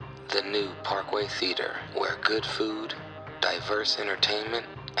the new Parkway Theater, where good food, diverse entertainment,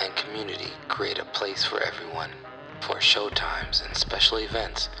 and community create a place for everyone. For showtimes and special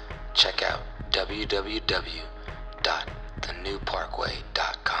events, check out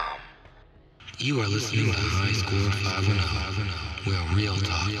www.thenewparkway.com. You are listening to High Score 510, where real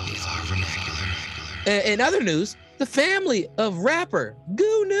talk is our vernacular. In other news, the family of rapper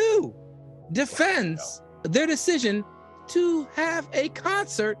Goo New defends their decision to have a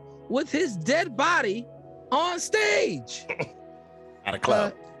concert with his dead body on stage. At a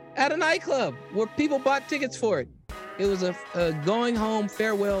club. At a nightclub where people bought tickets for it. It was a going home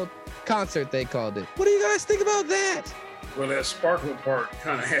farewell concert, they called it. What do you guys think about that? Well, that sparkling part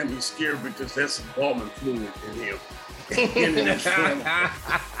kind of had me scared because that's embalming fluid in him. That's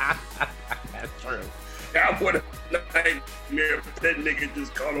true. I would have nightmare if that nigga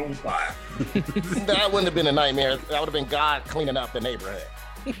just caught on fire. That wouldn't have been a nightmare. That would have been God cleaning up the neighborhood.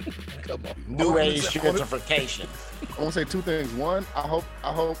 Come on. New age gentrification. I want to say two things. One, I hope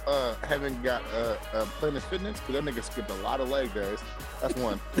Heaven got Planet Fitness, because that nigga skipped a lot of leg days. That's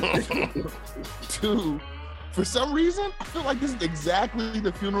one. Two, for some reason, I feel like this is exactly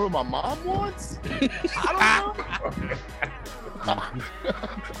the funeral my mom wants. I don't know. I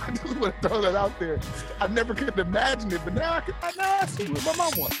just want to throw that out there. I never could imagine it, but now I see what my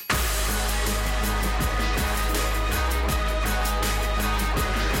mom wants.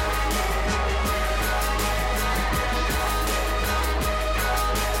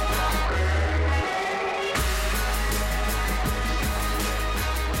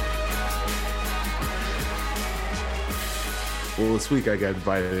 Well, this week I got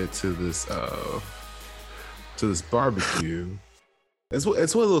invited to this barbecue. It's one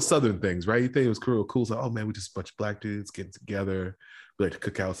of those Southern things, right? You think it was cool. It's like, oh man, we just a bunch of black dudes getting together. We like to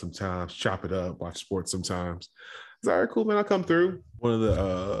cook out sometimes, chop it up, watch sports sometimes. It's all right, cool, man. I'll come through. One of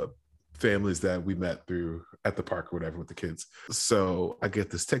the families that we met through at the park or whatever with the kids. So I get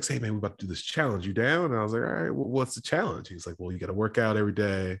this text, hey man, we're about to do this challenge. You down? And I was like, all right, well, what's the challenge? He's like, well, you got to work out every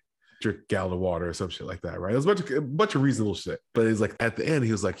day, drink a gallon of water or some shit like that, right? It was a bunch of reasonable shit. But it's like at the end,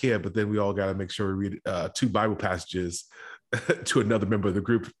 he was like, yeah, but then we all got to make sure we read 2 Bible passages to another member of the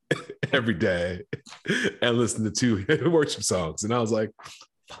group every day and listen to 2 worship songs. And I was like,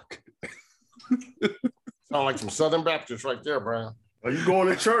 fuck. Sound like some Southern Baptists right there, Brian. Are you going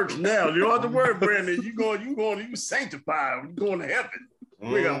to church now? You don't have to worry, Brandon. You sanctified. You going to heaven.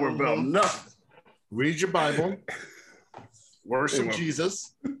 We ain't got to worry about nothing. Read your Bible. Worship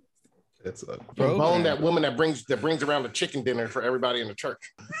Jesus. That's a bone that woman that brings around the chicken dinner for everybody in the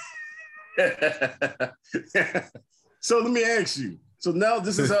church. So let me ask you. So now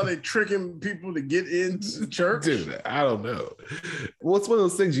this is how they tricking people to get into church? Dude, I don't know. Well, it's one of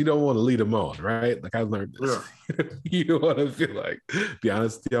those things you don't want to lead them on, right? Like I learned this. Yeah. You don't want to feel like, be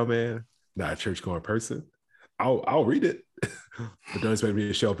honest with y'all, man, not a church going person. I'll read it. But don't expect me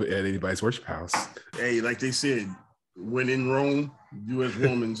to show up at anybody's worship house. Hey, like they said, when in Rome, do as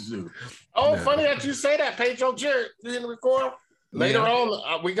Romans do. Oh, no. Funny that you say that, Pedro. Jared, you didn't record? Later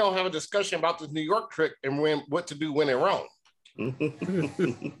on, we're going to have a discussion about this New York trick and what to do when in Rome.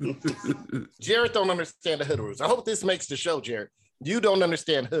 Jared don't understand the hood rules. I hope this makes the show, Jared. You don't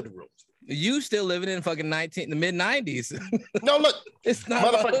understand hood rules. You still living in fucking the mid-90s. No, look. It's not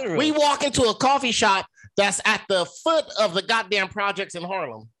about hood rules. We walk into a coffee shop that's at the foot of the goddamn projects in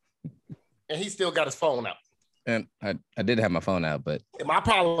Harlem, and he still got his phone out. And I did have my phone out, but my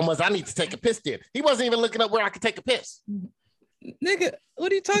problem was I need to take a piss there. He wasn't even looking up where I could take a piss. Nigga,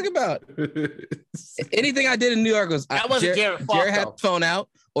 what are you talking about? Anything I did in New York was Jared had the phone out,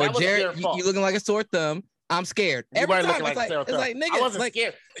 or Jared, you looking like a sore thumb. I'm scared. Every time it's like nigga, I wasn't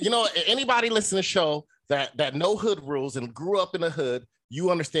scared. You know, anybody listen to the show that know hood rules and grew up in the hood,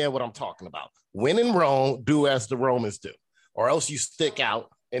 you understand what I'm talking about. When in Rome, do as the Romans do, or else you stick out,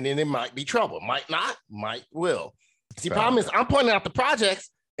 and then it might be trouble. Might not, might will. See, problem is I'm pointing out the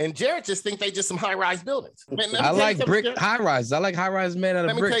projects. And Jared just think they just some high-rise buildings. Man, I like brick high-rises. I like high-rises made out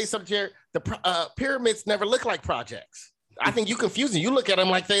of bricks. Let me tell you something, Jared. The pyramids never look like projects. I think you confusing. You look at them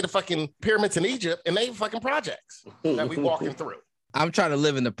like they the fucking pyramids in Egypt, and they fucking projects that we walking through. I'm trying to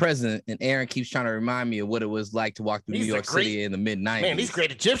live in the present, and Aaron keeps trying to remind me of what it was like to walk through New York City in the mid-90s. Man, these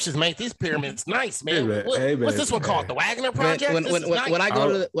great Egyptians make these pyramids nice, man. What's this one called? The Wagner Project? When I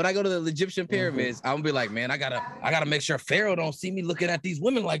go to the Egyptian pyramids, I'm gonna be like, man, I gotta make sure Pharaoh don't see me looking at these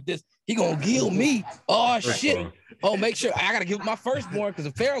women like this. He gonna kill me. Oh shit. Oh, make sure I gotta give my firstborn because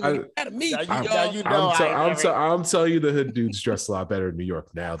if Pharaoh gonna get mad at me. I'm telling you, the hood dudes dress a lot better in New York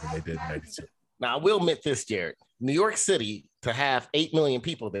now than they did in '92. Now I will admit this, Jared. New York City, to have 8 million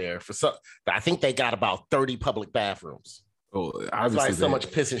people there, I think they got about 30 public bathrooms. Oh, That's obviously, like so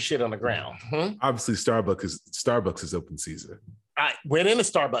much piss and shit on the ground. obviously Starbucks is open season. I went into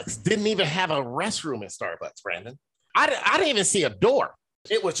Starbucks, didn't even have a restroom in Starbucks, Brandon. I didn't even see a door.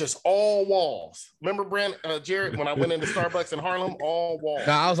 It was just all walls. Remember, Jared, when I went into Starbucks in Harlem, all walls.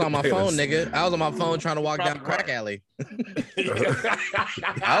 No, I was on my phone, nigga. I was on my phone trying to walk down the crack alley.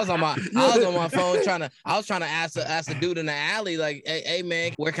 I was on my phone trying to ask the dude in the alley, like, hey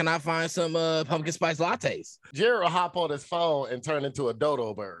man, where can I find some pumpkin spice lattes? Jared will hop on his phone and turn into a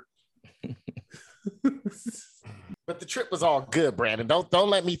dodo bird. But the trip was all good, Brandon. Don't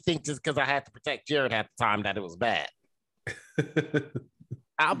let me think just because I had to protect Jared at the time that it was bad.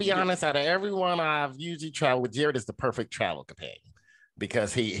 I'll be honest, out of everyone I've usually traveled with, Jared is the perfect travel companion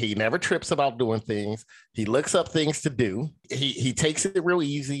because he never trips about doing things. He looks up things to do. He takes it real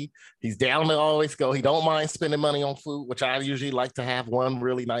easy. He's down to always go. He don't mind spending money on food, which I usually like to have one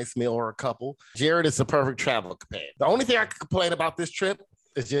really nice meal or a couple. Jared is the perfect travel companion. The only thing I can complain about this trip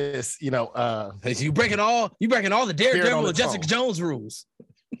is just, you breaking all the Daredevil and Jessica Jones rules.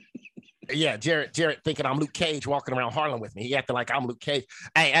 Yeah, Jared thinking I'm Luke Cage walking around Harlem with me. He acted like I'm Luke Cage.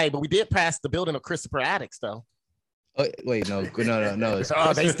 Hey, but we did pass the building of Christopher Addicts, though. Oh, wait, no.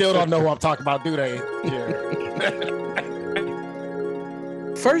 They still don't know who I'm talking about, do they, Jared?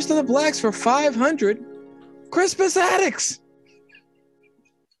 First of the blacks for 500. Christmas Addicts.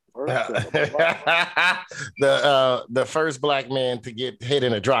 The first black man to get hit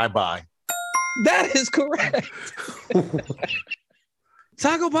in a drive-by. That is correct.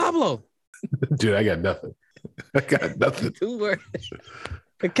 Taco Pablo. Dude, I got nothing. Two words.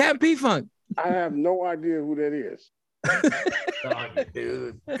 The Cat P-Funk. I have no idea who that is.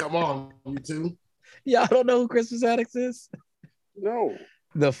 Dude, come on, you two. Y'all don't know who Christmas Addicts is? No.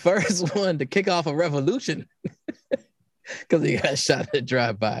 The first one to kick off a revolution because he got shot at a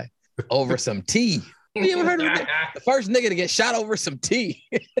drive-by over some tea. You ever heard of it? The first nigga to get shot over some tea.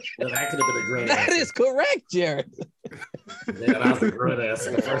 That could have been a great That is correct, Jared. Yeah, that was a great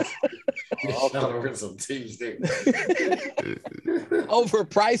answer. Shot over some tea, Over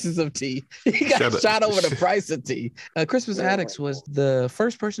prices of tea. He got shot over the price of tea. Christmas Addicts was the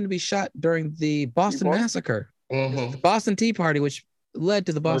first person to be shot during the Boston Massacre. Mm-hmm. The Boston Tea Party, which led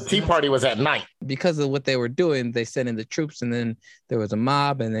to the Boston Tea Party was at night. Because of what they were doing. They sent in the troops, and then there was a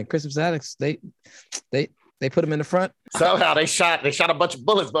mob, and then Christmas Addicts, they put them in the front. Somehow they shot a bunch of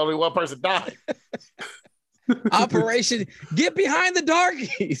bullets, but only one person died. Operation Get Behind the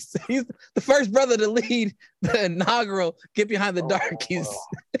Darkies. He's the first brother to lead the inaugural Get Behind the Darkies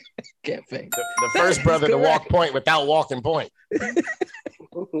campaign. The first brother to walk point without walking point.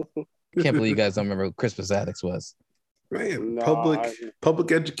 Can't believe you guys don't remember who Christmas Addicts was. Man,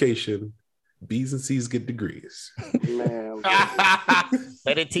 public education, B's and C's get degrees. Man,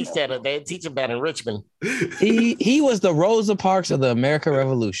 They didn't teach that. They didn't teach him that in Richmond. He was the Rosa Parks of the American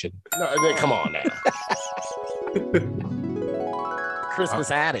Revolution. No, come on now.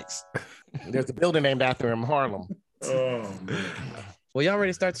 Christmas Addicts. There's a building named after him in Harlem. oh man. Well, y'all ready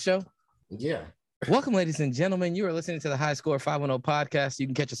to start the show? Yeah. Welcome, ladies and gentlemen. You are listening to the High Score 510 podcast. You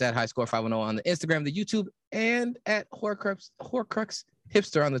can catch us at High Score 510 on the Instagram, the YouTube, and at Horcrux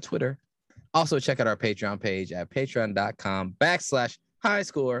Hipster on the Twitter. Also, check out our Patreon page at patreon.com/High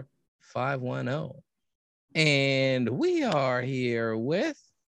Score 510. And we are here with.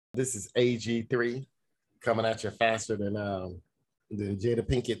 This is AG3 coming at you faster than Jada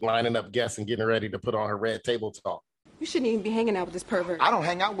Pinkett lining up guests and getting ready to put on her red table talk. You shouldn't even be hanging out with this pervert. I don't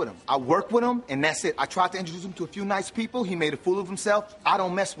hang out with him. I work with him, and that's it. I tried to introduce him to a few nice people. He made a fool of himself. I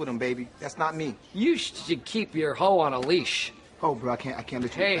don't mess with him, baby. That's not me. You should keep your hoe on a leash. Oh, bro, I can't let you.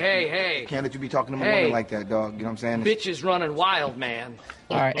 Hey. I can't let you be talking to my woman like that, dog. You know what I'm saying? Bitch is running wild, man.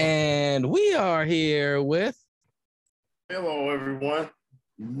 All right, and we are here with. Hello, everyone.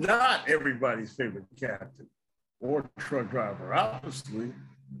 Not everybody's favorite captain or truck driver, obviously.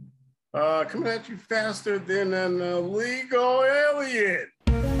 Coming at you faster than an illegal alien.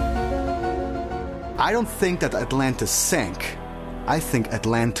 I don't think that Atlantis sank. I think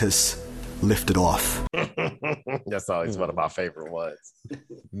Atlantis lifted off. That's always one of my favorite ones.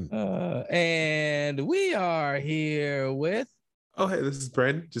 And we are here with. Oh, hey, this is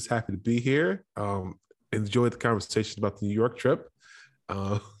Brandon. Just happy to be here. Enjoyed the conversation about the New York trip.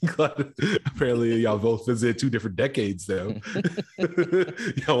 Glad, apparently y'all both visited 2 different decades though.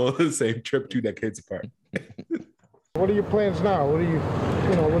 Y'all on the same trip 2 decades apart. What are your plans now? What are you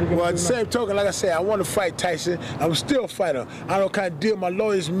going to do? Well, at the same token, like I said, I want to fight Tyson. I'm still a fighter. I don't kind of deal my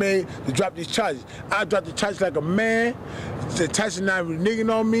lawyers made to drop these charges. I dropped the charges like a man. Tyson not reneging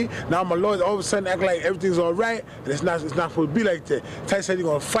on me. Now my lawyers all of a sudden act like everything's all right, and it's not supposed to be like that. Tyson said he's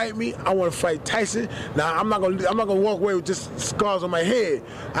gonna fight me. I want to fight Tyson. Now I'm not gonna walk away with just scars on my head.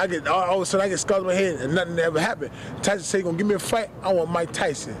 All of a sudden I get scars on my head and nothing ever happened. Tyson said he's gonna give me a fight. I want Mike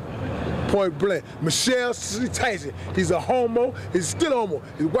Tyson. Point blank. Michelle Tyson, he's a homo. He's still a homo.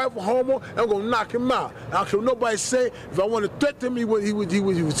 His wife a homo. I'm gonna knock him out. I don't care what nobody say. If I want to threaten me, he would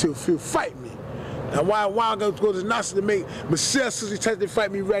fight me. Now why I go to the Nazi to make Michelle Tyson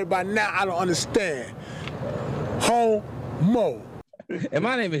fight me right about now? I don't understand. Homo. And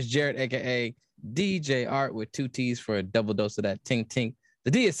my name is Jared, aka DJ Art with 2 T's for a double dose of that tink tink.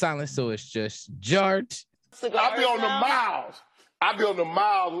 The D is silent, so it's just Jart. I be on the miles. I be on the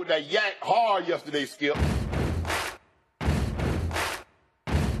miles with that yank hard yesterday, Skip.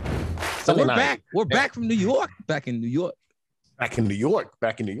 So we're back. We're back from New York. Back in New York. Back in New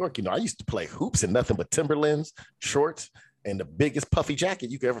York. You know, I used to play hoops and nothing but Timberlands, shorts, and the biggest puffy jacket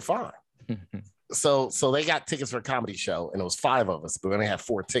you could ever find. So they got tickets for a comedy show, and it was 5 of us, but we only had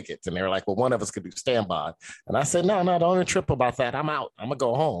 4 tickets. And they were like, well, one of us could do standby. And I said, no, don't even trip about that. I'm out. I'm going to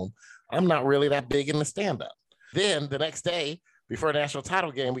go home. I'm not really that big in the stand-up. Then the next day, before a national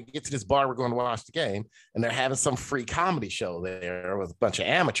title game, we get to this bar, we're going to watch the game, and they're having some free comedy show there with a bunch of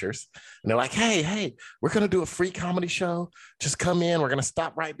amateurs. And they're like, hey, we're going to do a free comedy show. Just come in. We're going to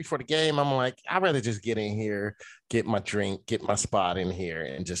stop right before the game. I'm like, I'd rather just get in here, get my drink, get my spot in here,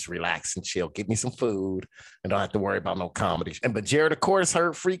 and just relax and chill. Get me some food and don't have to worry about no comedy. But Jared, of course,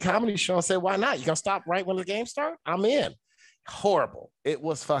 heard free comedy show and said, why not? You going to stop right when the game starts? I'm in. Horrible. It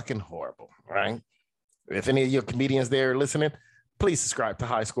was fucking horrible, right? If any of your comedians there listening, please subscribe to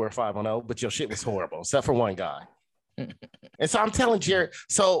High Score 510, but your shit was horrible, except for one guy. And so I'm telling Jared,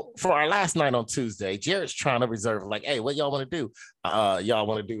 so for our last night on Tuesday, Jared's trying to reserve, like, hey, what y'all want to do? Y'all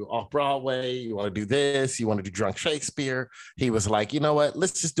want to do off-Broadway? You want to do this? You want to do Drunk Shakespeare? He was like, you know what?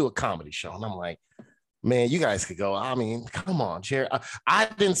 Let's just do a comedy show. And I'm like, man, you guys could go. I mean, come on, Jared. I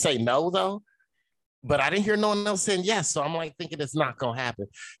didn't say no, though. But I didn't hear no one else saying yes. So I'm like thinking it's not going to happen.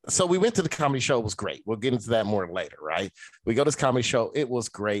 So we went to the comedy show. It was great. We'll get into that more later, right? We go to this comedy show. It was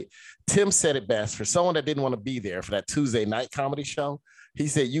great. Tim said it best. For someone that didn't want to be there for that Tuesday night comedy show, he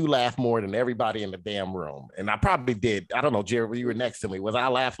said, you laugh more than everybody in the damn room. And I probably did. I don't know, Jared, you were next to me. Was I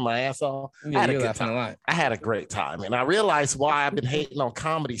laughing my ass off? Yeah, I had a good laughing time. a lot. I had a great time. And I realized why I've been hating on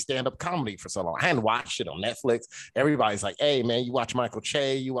comedy, stand-up comedy for so long. I hadn't watched it on Netflix. Everybody's like, hey, man, you watch Michael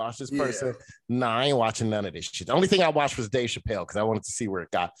Che, you watch this person. Nah, I ain't watching none of this shit. The only thing I watched was Dave Chappelle because I wanted to see where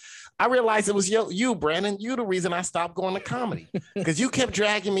it got. I realized it was you, Brandon. You the reason I stopped going to comedy because you kept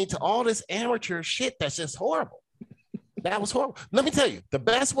dragging me to all this amateur shit that's just horrible. That was horrible. Let me tell you, the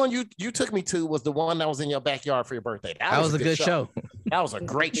best one you took me to was the one that was in your backyard for your birthday. That was a good show. That was a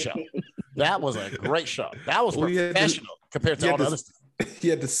great show. That was a great show. That was professional compared to all the other stuff. He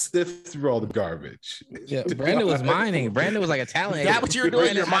had to sift through all the garbage. Yeah, Brandon was mining. Brandon was like a talent agent. Is that what you were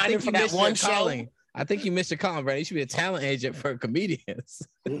doing? You're mining for that one show? I think you missed your calling, Brandon. You should be a talent agent for comedians.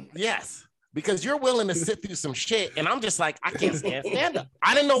 Yes. Because you're willing to sit through some shit, and I'm just like, I can't stand up.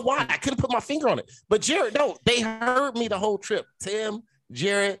 I didn't know why. I couldn't put my finger on it. But Jared, no, they heard me the whole trip. Tim,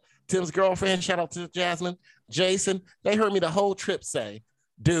 Jared, Tim's girlfriend, shout out to Jasmine, Jason, they heard me the whole trip say,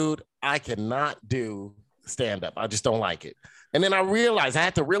 dude, I cannot do stand up. I just don't like it. And then I realized I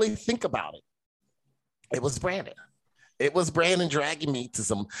had to really think about it. It was Brandon. It was Brandon dragging me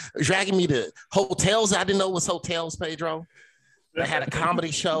to hotels I didn't know was hotels, Pedro. That had a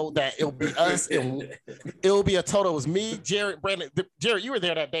comedy show that it'll be us and it'll be a total. It was me, Jared, Brandon. Jared, you were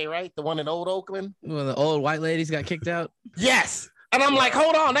there that day, right? The one in Old Oakland? When the old white ladies got kicked out? Yes. And I'm like,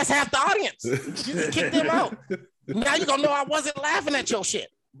 hold on, that's half the audience. You just kicked them out. Now you're gonna know I wasn't laughing at your shit.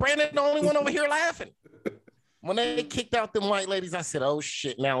 Brandon, the only one over here laughing. When they kicked out them white ladies, I said, oh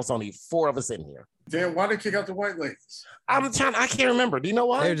shit, now it's only 4 of us in here. Damn, why they kick out the white ladies? I can't remember. Do you know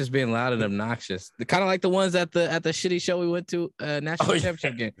why? They were just being loud and obnoxious. Kind of like the ones at the shitty show we went to, national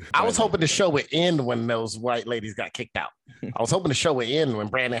championship game. I was hoping the show would end when those white ladies got kicked out. I was hoping the show would end when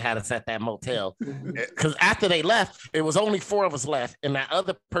Brandon had us at that motel. Because after they left, it was only 4 of us left. And that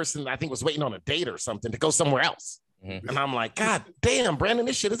other person, I think, was waiting on a date or something to go somewhere else. Mm-hmm. And I'm like, God damn, Brandon,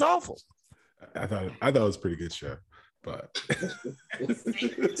 this shit is awful. I thought it was a pretty good show. But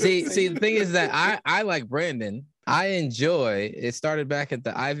see, the thing is that I like Brandon. I enjoy it. Started back at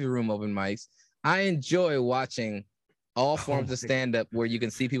the Ivy Room open mics. I enjoy watching all forms of stand-up where you can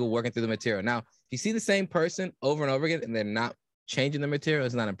see people working through the material. Now, if you see the same person over and over again and they're not changing the material,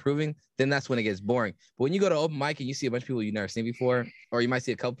 it's not improving, then that's when it gets boring. But when you go to open mic and you see a bunch of people you've never seen before, or you might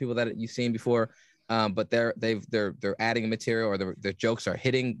see a couple people that you've seen before, but they're adding material, or their jokes are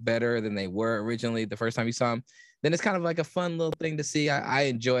hitting better than they were originally the first time you saw them, then it's kind of like a fun little thing to see. I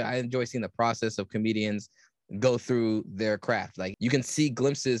enjoy seeing the process of comedians go through their craft. Like you can see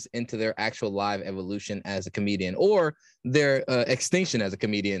glimpses into their actual live evolution as a comedian, or their extinction as a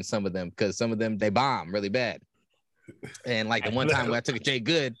comedian. Some of them, because some of them they bomb really bad. And like the one time when I took Jay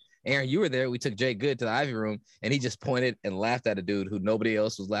Good, Aaron, you were there. We took Jay Good to the Ivy Room, and he just pointed and laughed at a dude who nobody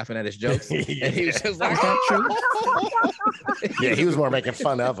else was laughing at his jokes, and he was just like, "That's true." Yeah, he was more making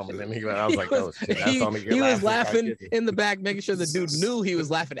fun of him, and then I was like, "Oh shit!" That's only he was laughing in the back, making sure the dude knew he was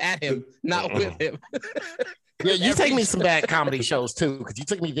laughing at him, not with him. Yeah, you take me some bad comedy shows too, because you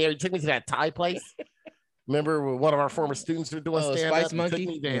took me there. You took me to that Thai place. Remember when one of our former students were doing stand-up? Spice Monkey?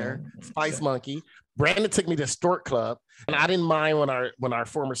 Took me there. Spice Monkey. Brandon took me to Stork Club, and I didn't mind when our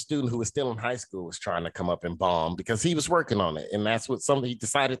former student who was still in high school was trying to come up and bomb, because he was working on it, and that's what something he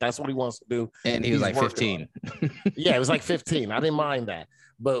decided that's what he wants to do. And he was like 15. Yeah, it was like 15. I didn't mind that,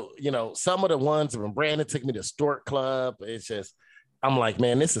 but some of the ones when Brandon took me to Stork Club, it's just. I'm like,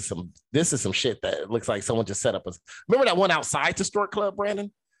 man, this is some shit that looks like someone just set up a. Remember that one outside the Stork Club,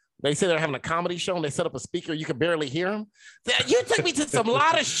 Brandon? They said they're having a comedy show and they set up a speaker. You could barely hear him. You took me to some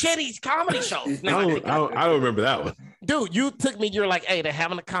lot of shitty comedy shows. I don't remember that one. Dude, you took me. You're like, hey, they're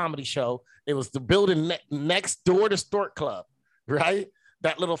having a comedy show. It was the building next door to Stork Club, right?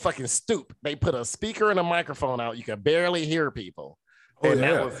 That little fucking stoop. They put a speaker and a microphone out. You could barely hear people. Oh, and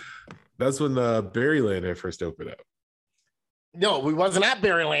yeah. That's when the Berryland had first opened up. No, we wasn't at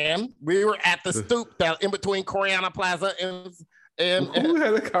Berryland. We were at the stoop that in between Coriana Plaza and who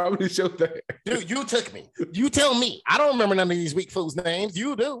had a comedy show there? Dude, you took me. You tell me. I don't remember none of these weak fools' names.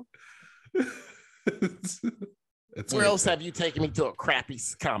 You do. Where else have you taken me to a crappy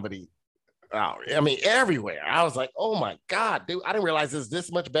comedy? Oh, I mean, everywhere. I was like, oh my God, dude, I didn't realize there's this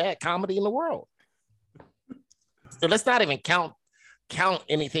much bad comedy in the world. So let's not even count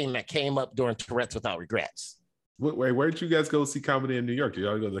anything that came up during Tourette's Without Regrets. Wait, where did you guys go see comedy in New York? Did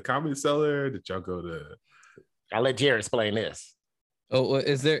y'all go to the Comedy Cellar? Did y'all go to? I'll let Jared explain this. Oh, well,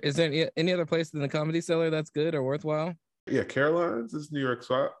 is there any other place than the Comedy Cellar that's good or worthwhile? Yeah, Caroline's is New York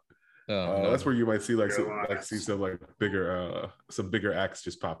spot. No. That's where you might see see some bigger acts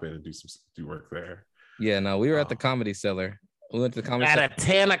just pop in and do work there. Yeah, no, we were at the Comedy Cellar. We went to the Comedy Cellar at a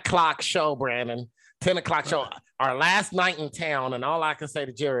 10 o'clock show, Brandon. 10 o'clock show. Our last night in town, and all I can say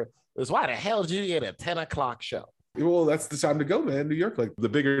to Jared is, why the hell did you get a 10 o'clock show? Well, that's the time to go, man. New York, like the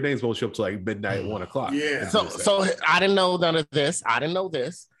bigger names won't show up to like midnight, 1 o'clock. Yeah. So I didn't know none of this. I didn't know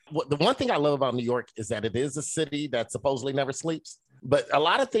this. The one thing I love about New York is that it is a city that supposedly never sleeps, but a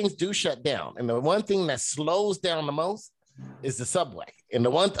lot of things do shut down. And the one thing that slows down the most is the subway. And the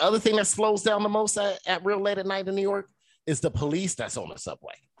one other thing that slows down the most at real late at night in New York is the police that's on the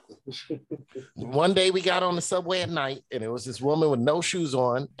subway. One day we got on the subway at night, and it was this woman with no shoes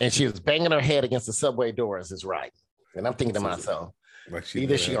on, and she was banging her head against the subway door as it's right. And I'm thinking to myself,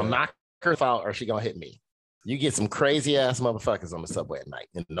 either she gonna knock her out or she gonna hit me. You get some crazy ass motherfuckers on the subway at night,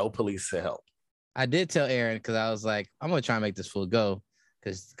 and no police to help. I did tell Aaron, because I was like, I'm gonna try and make this full go,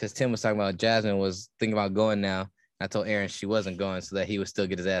 because Tim was talking about Jasmine was thinking about going now. I told Aaron she wasn't going so that he would still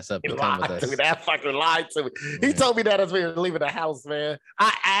get his ass up. He lied to me. That fucking lied to me. He told me that as we were leaving the house, man.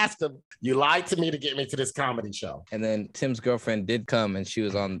 I asked him, you lied to me to get me to this comedy show. And then Tim's girlfriend did come, and she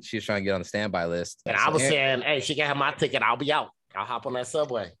was trying to get on the standby list. And I was saying, hey, she can have my ticket. I'll be out. I'll hop on that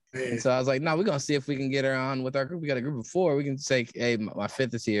subway. And so I was like, no, we're going to see if we can get her on with our group. We got a group of 4. We can say, hey, my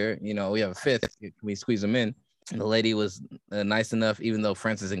 5th is here. We have a 5th. Can we squeeze them in? And the lady was nice enough, even though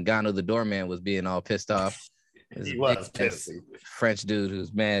Francis Ngannou, the doorman, was being all pissed off. He was pissed. French dude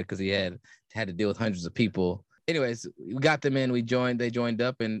who's mad because he had to deal with hundreds of people. Anyways, we got them in. They joined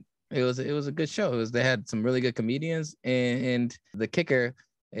up, and it was a good show. They had some really good comedians, and the kicker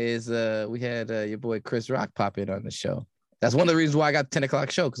is we had your boy Chris Rock pop in on the show. That's one of the reasons why I got the 10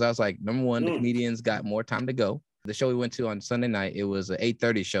 o'clock show, because I was like, number one, the comedians got more time to go. The show we went to on Sunday night, it was an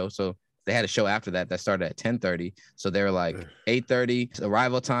 8:30 show, so they had a show after that started at 10:30. So they were like 8:30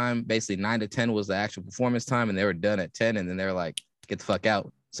 arrival time, basically 9 to 10 was the actual performance time, and they were done at 10, and then they were like, get the fuck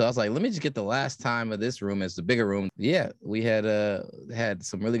out. So I was like, let me just get the last time of this room as the bigger room. Yeah, we had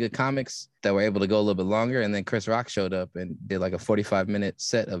some really good comics that were able to go a little bit longer, and then Chris Rock showed up and did like a 45-minute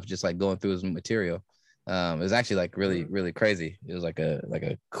set of just like going through his material. It was actually like really, really crazy. It was like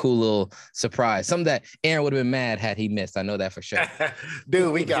a cool little surprise. Something that Aaron would have been mad had he missed. I know that for sure.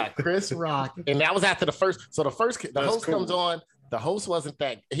 Dude, we got Chris Rock, and that was after the first. So the host comes on The host wasn't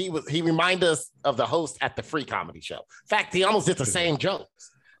that. He reminded us of the host at the Free Comedy Show. In fact, he almost did the same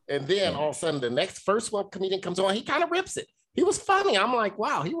jokes. And then all of a sudden, the first one comedian comes on, he kind of rips it. He was funny. I'm like,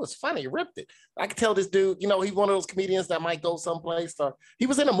 wow, he was funny. He ripped it. I could tell this dude, you know, he's one of those comedians that might go someplace. Or he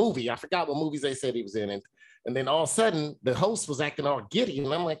was in a movie. I forgot what movies they said he was in. And then all of a sudden, the host was acting all giddy.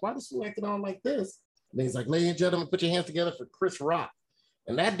 And I'm like, why is he acting all like this? And he's like, ladies and gentlemen, put your hands together for Chris Rock.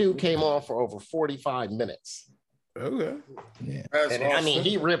 And that dude came on for over 45 minutes. Okay. Yeah. And I mean,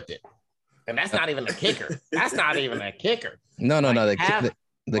 he ripped it. And that's not even a kicker. That's not even a kicker. No.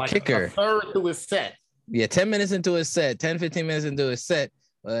 The kicker. A third through his set. Yeah, 10 minutes into his set, 10, 15 minutes into his set,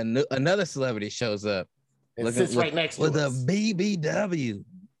 another celebrity shows up. And sits right next to with us. a BBW.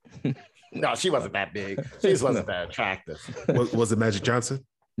 No, she wasn't that big. She just wasn't that attractive. Was it Magic Johnson?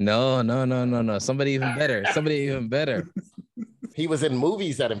 No. Somebody even better. He was in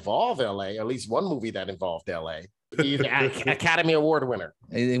movies that involve LA, at least one movie that involved LA. He's an Academy Award winner.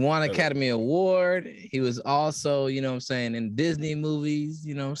 He won an Academy Award. He was also, you know what I'm saying, in Disney movies,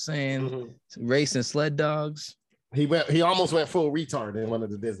 you know what I'm saying, racing sled dogs. He almost went full retard in one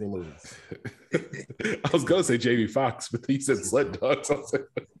of the Disney movies. I was going to say Jamie Foxx, but he said sled dogs. I was like,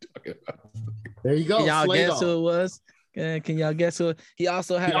 what are you talking about? There you go. Can y'all guess who it was? Can y'all guess who? He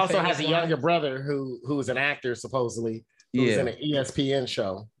also has a younger brother who was an actor, supposedly. Who was in an ESPN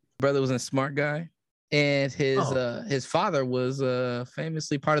show. Brother was in Smart Guy. And his father was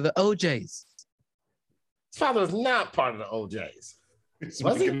famously part of the OJs. His father was not part of the OJs.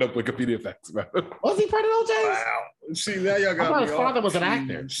 Was he? Up Wikipedia facts about it. Was he part of the OJs? Wow. See, now y'all got me. His father was an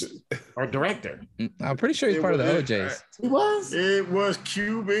actor or director. I'm pretty sure he's part of the OJs. He was? It was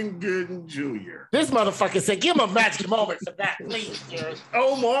Cuban Gooden Jr. This motherfucker said, give him a magic moment for that, please, Jared.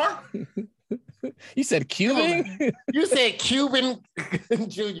 Omar. You said Cuban? You said Cuban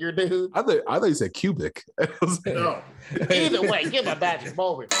Jr., dude. I thought you said cubic. No. Either way, give him a magic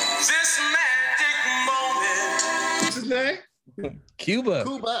moment. This magic moment. What's his name?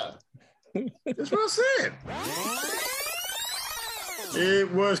 Cuba. That's what I said.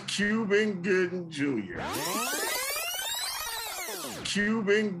 It was Cuban Gooden Jr.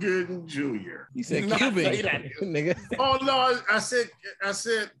 Cuban Gooden Jr. You said Cuban, nigga. Oh no, I said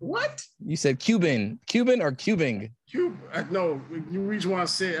what? You said Cuban or Cubing? Cuba. No, the reason why I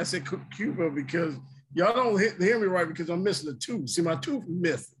said Cuba because y'all don't hear me right because I'm missing a tooth. See, my tooth is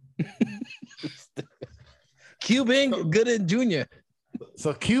missing. Cuban Gooden Jr.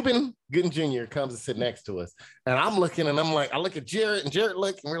 So Cuban Gooden Jr. comes and sit next to us, and I'm looking, and I'm like, I look at Jared, and Jared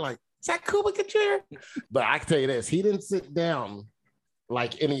look, and we're like, is that Cuban Jared? But I can tell you this, he didn't sit down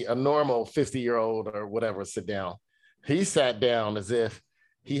like a normal 50-year-old or whatever sit down. He sat down as if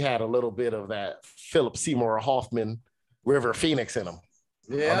he had a little bit of that Philip Seymour Hoffman River Phoenix in him.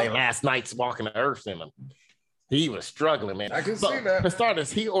 Yeah. On their last night's walking the earth in him. He was struggling, man. I can see that. For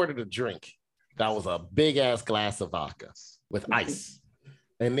starters, he ordered a drink that was a big ass glass of vodka with ice.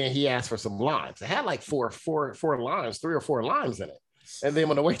 And then he asked for some limes. It had like four limes, 3 or 4 limes in it. And then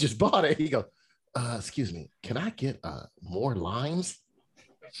when the waitress bought it, he goes, excuse me, can I get more limes?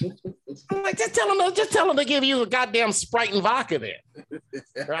 I'm like, just tell him to give you a goddamn Sprite and vodka there,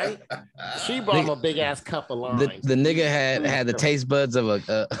 right? She brought him a big ass cup of limes. The nigga had the taste buds of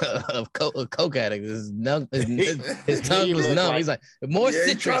a coke addict. His tongue was numb. Like, he's like, more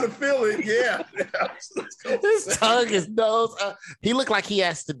citrus. He's trying to feel it. Yeah, his tongue, his nose. He looked like he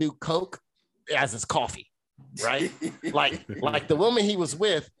has to do coke as his coffee, right? like the woman he was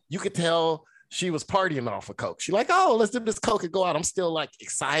with, you could tell. She was partying off of coke. She like, oh, let's do this coke and go out. I'm still like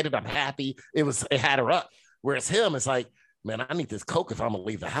excited. I'm happy. It had her up. Whereas him, it's like, man, I need this coke if I'm gonna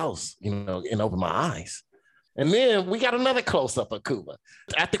leave the house, and open my eyes. And then we got another close up of Cuba.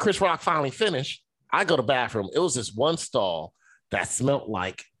 After Chris Rock finally finished, I go to the bathroom. It was this one stall that smelled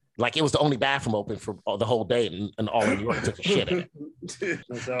like it was the only bathroom open for the whole day, and all of New York took a shit in it.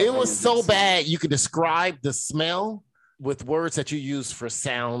 It was so bad you could describe the smell with words that you use for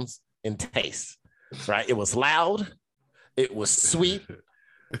sounds and taste, right? It was loud, it was sweet,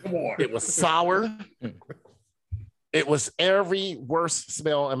 it was sour, it was every worst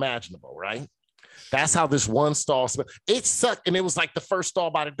smell imaginable, right? That's how this one stall smelled. It sucked, and it was like the first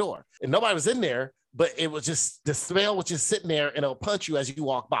stall by the door, and nobody was in there, but it was just, the smell was just sitting there, and it'll punch you as you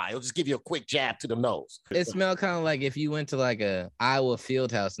walk by. It'll just give you a quick jab to the nose. It smelled kind of like if you went to like a Iowa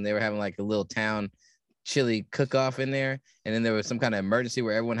field house and they were having like a little town chili cook-off in there, and then there was some kind of emergency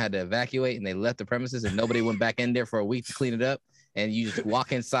where everyone had to evacuate and they left the premises and nobody went back in there for a week to clean it up, and you just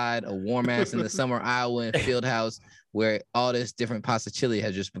walk inside a warm ass in the summer Iowa field house where all this different pots of chili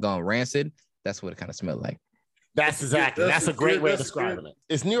has just gone rancid. That's what it kind of smelled like. That's a great way of describing it.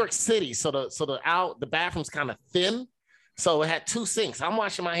 It's New York City, so the bathroom's kind of thin, So it had 2 sinks. I'm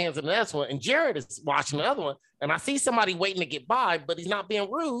washing my hands in the next one, and Jared is washing the other one. And I see somebody waiting to get by, but he's not being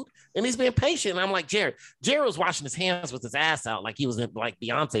rude and he's being patient. And I'm like, Jared was washing his hands with his ass out like he was in like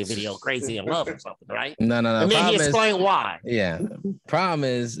Beyonce video, Crazy in Love or something, right? No. And then he explained why. Yeah. Problem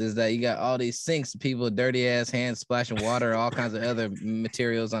is that you got all these sinks, people with dirty ass hands splashing water, all kinds of other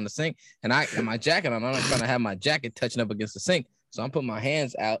materials on the sink. And I got my jacket on. I'm not trying to have my jacket touching up against the sink. So I'm putting my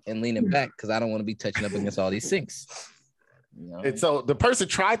hands out and leaning back because I don't want to be touching up against all these sinks. You know? And so the person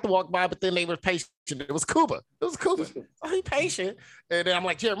tried to walk by, but then they were patient. It was Cuba. So he patient. And then I'm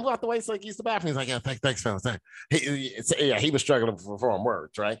like, Jared, move out the way so he can use the bathroom. He's like, yeah, thanks, fellas. He was struggling for form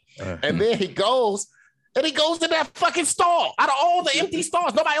words, right? And then he goes to that fucking stall. Out of all the empty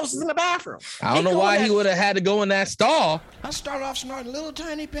stalls, nobody else is in the bathroom. I don't know why he would have had to go in that stall. I started off snorting little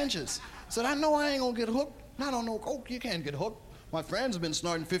tiny pinches. Said, I know I ain't gonna get hooked. I don't know coke, you can't get hooked. My friends have been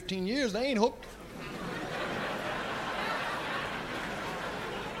snorting 15 years. They ain't hooked.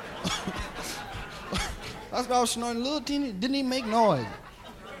 I was snorting little teeny, didn't even make noise.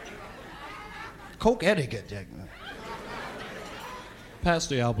 Coke etiquette, Jack. Pass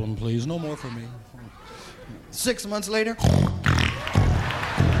the album, please. No more for me. 6 months later.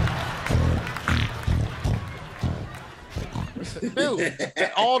 Dude,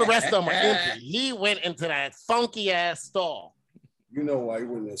 all the rest of them are empty. He went into that funky ass stall. You know why he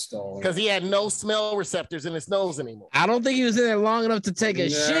went in that stall? Because he had no smell receptors in his nose anymore. I don't think he was in there long enough to take a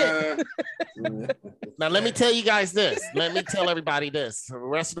shit. Now, let me tell you guys this. Let me tell everybody this. The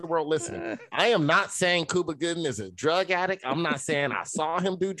rest of the world listening. I am not saying Cuba Gooding is a drug addict. I'm not saying I saw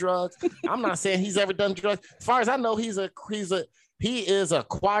him do drugs. I'm not saying he's ever done drugs. As far as I know, he is a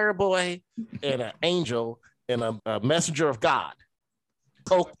choir boy and an angel and a messenger of God.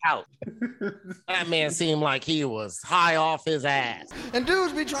 Coke out. That man seemed like he was high off his ass. And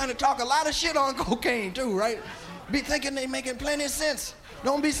dudes be trying to talk a lot of shit on cocaine too, right? Be thinking they making plenty of sense.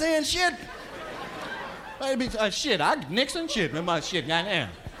 Don't be saying shit. Hey, be shit. I Nixon shit. Remember my shit,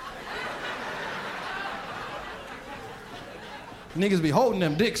 goddamn. Niggas be holding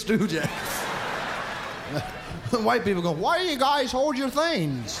them dicks too, Jack. White people go, why do you guys hold your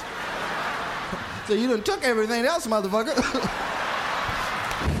things? So you done took everything else, motherfucker.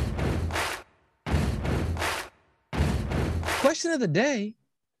 Question of the day.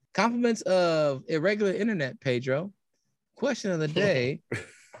 Compliments of irregular internet, Pedro. Question of the day.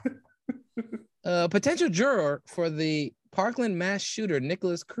 Potential juror for the Parkland mass shooter,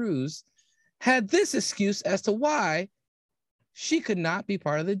 Nicholas Cruz, had this excuse as to why she could not be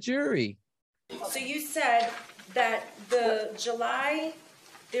part of the jury. So you said that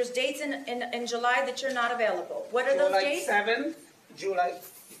there's dates in July that you're not available. What are those dates? July 7th, July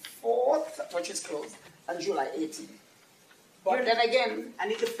 4th, which is closed, and July 18th. But then again, I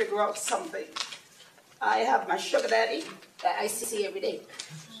need to figure out something. I have my sugar daddy that I see every day.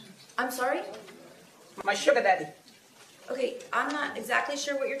 I'm sorry? My sugar daddy. Okay, I'm not exactly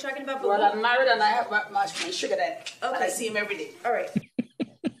sure what you're talking about. But well, I'm married and I have my sugar daddy. Okay. And I see him every day. All right.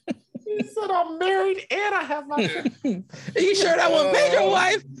 He said I'm married and I have my. You sure that wasn't Pedro's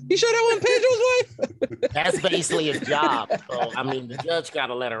wife? You sure that wasn't Pedro's wife? That's basically his job. So, I mean, the judge got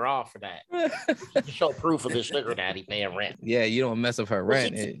to let her off for that. Show proof of his sugar daddy paying rent. Yeah, you don't mess up her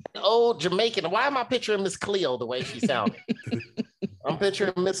rent. Old Jamaican. Why am I picturing Miss Cleo the way she sounded? I'm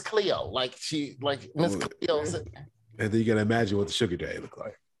picturing Miss Cleo, like Miss Cleo. And then you gotta imagine what the sugar daddy look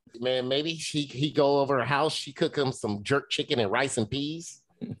like. Man, maybe he go over her house. She cook him some jerk chicken and rice and peas.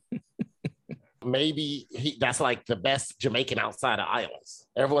 Maybe that's like the best Jamaican outside of islands.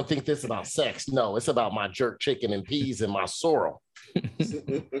 Everyone think this is about sex. No, it's about my jerk chicken and peas and my sorrel.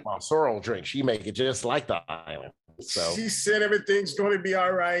 My sorrel drink. She make it just like the island. So she said everything's going to be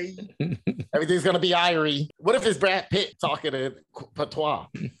all right. Everything's going to be Irie. What if it's Brad Pitt talking in patois?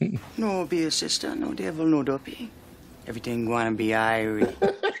 No, be a sister. No devil, no dopey. Everything going to be Irie.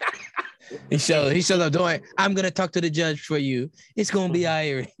 He shows up doing, I'm going to talk to the judge for you. It's going to be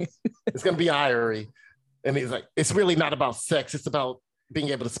Irie. It's going to be Irie. And he's like, it's really not about sex. It's about being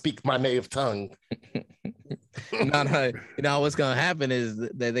able to speak my native tongue. No, you know what's gonna happen is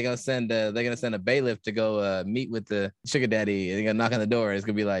they're gonna send a bailiff to go meet with the sugar daddy. They're gonna knock on the door. It's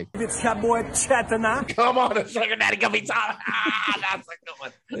gonna be like, it's your boy Chatana. Come on, the sugar daddy gonna be talking. That's a good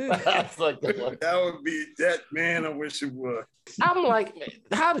one. That's a good one. That would be that, man. I wish it would. I'm like,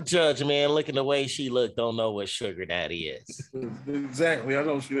 how the judge, man, looking the way she looked, don't know what sugar daddy is. Exactly. I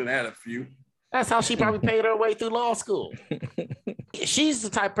know she done had a few. That's how she probably paid her way through law school. She's the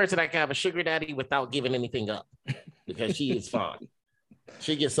type of person that can have a sugar daddy without giving anything up because she is fine.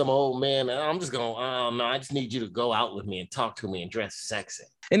 She gets some old man. I'm just going, oh, no, I just need you to go out with me and talk to me and dress sexy.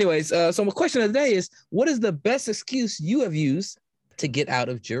 Anyways, so my question of the day is, what is the best excuse you have used to get out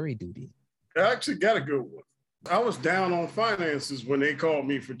of jury duty? I actually got a good one. I was down on finances when they called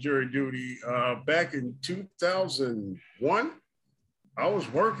me for jury duty back in 2001. I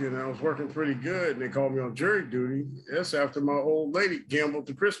was working pretty good, and they called me on jury duty. That's after my old lady gambled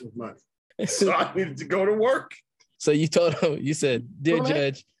the Christmas money. So I needed to go to work. So you told him, you said, dear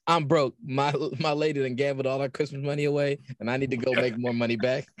judge, I'm broke. My lady done gambled all her Christmas money away, and I need to go make more money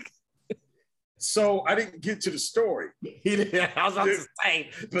back. So I didn't get to the story. I was about to say,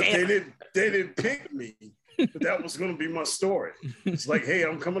 but they didn't pick me. But that was going to be my story. It's like, hey,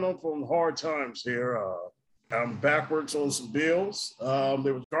 I'm coming up on hard times here. I'm backwards on some bills.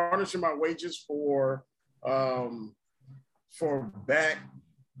 They were garnishing my wages for back,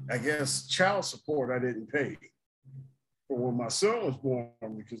 I guess, child support I didn't pay for when my son was born,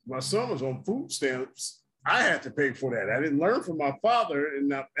 because my son was on food stamps. I had to pay for that. I didn't learn from my father and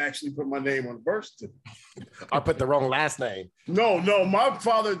not actually put my name on the birth certificate. I put the wrong last name. No, my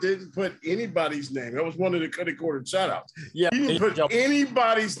father didn't put anybody's name. That was one of the Cutty Quarter shout-outs. Yeah, he didn't put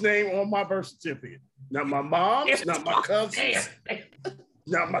anybody's name on my birth certificate. Not my mom's, not my cousin's,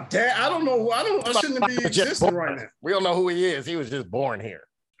 not my dad. I don't know. I shouldn't be existing right now. We don't know who he is. He was just born here.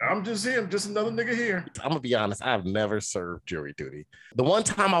 I'm just here. I'm just another nigga here. I'm going to be honest. I've never served jury duty. The one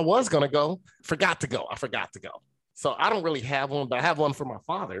time I was going to go, forgot to go. So I don't really have one, but I have one for my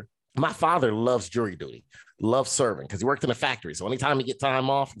father. My father loves jury duty, loves serving, because he worked in a factory. So anytime he get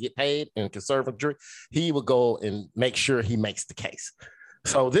time off, get paid, and can serve a jury, he would go and make sure he makes the case.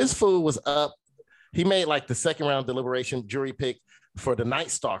 So this fool was up. He made like the second round deliberation jury pick for the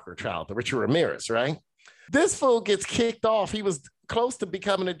Night Stalker trial, the Richard Ramirez, right? This fool gets kicked off. He was close to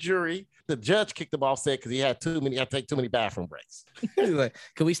becoming a jury. The judge kicked him off, said because he had to take too many bathroom breaks. He's like,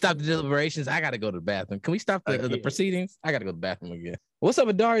 can we stop the deliberations? I got to go to the bathroom. Can we stop the proceedings? I got to go to the bathroom again. What's up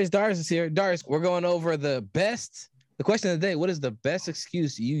with Darius? Darius is here. Darius, we're going over the question of the day. What is the best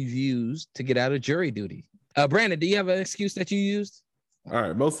excuse you've used to get out of jury duty? Brandon, do you have an excuse that you used? All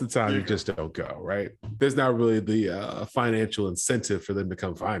right. Most of the time, you just don't go, right? There's not really the financial incentive for them to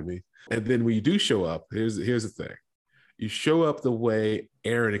come find me. And then when you do show up, here's the thing. You show up the way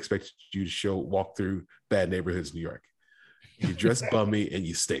Aaron expected you to walk through bad neighborhoods in New York. You dress bummy and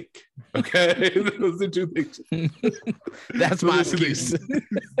you stink. Okay? Those are two things. That's my excuse.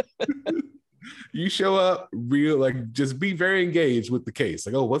 You show up real, like, just be very engaged with the case.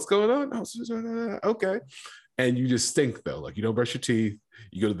 Like, oh, what's going on? Oh, okay. And you just stink, though. Like, you don't brush your teeth.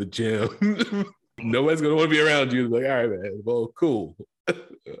 You go to the gym. Nobody's going to want to be around you. Like, all right, man. Well, cool.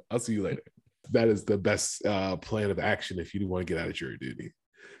 I'll see you later. That is the best plan of action if you do want to get out of jury duty.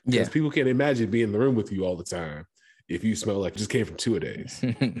 Because people can't imagine being in the room with you all the time if you smell like you just came from two-a-days.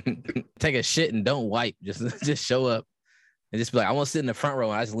 Take a shit and don't wipe. Just show up and just be like, I want to sit in the front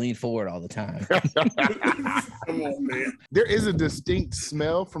row and I just lean forward all the time. Come on, man. There is a distinct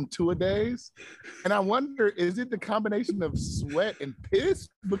smell from two-a-days. And I wonder, is it the combination of sweat and piss?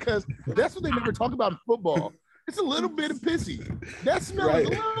 Because that's what they never talk about in football. It's a little bit of pissy. That smell is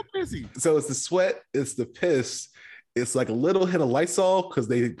a little pissy. So it's the sweat, it's the piss. It's like a little hit of Lysol because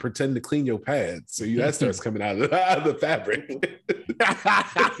they pretend to clean your pads. So that starts coming out of the fabric.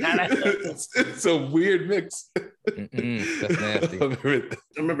 it's a weird mix. That's nasty.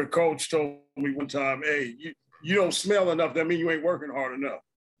 I remember Coach told me one time, hey, you don't smell enough. That means you ain't working hard enough.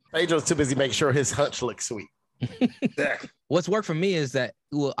 Pedro's too busy making sure his hunch looks sweet. Exactly. What's worked for me is that,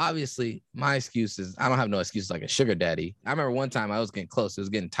 well, obviously my excuse is I don't have no excuses like a sugar daddy. I remember one time I was getting close. It was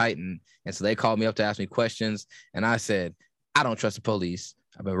getting tight. And so they called me up to ask me questions. And I said, I don't trust the police.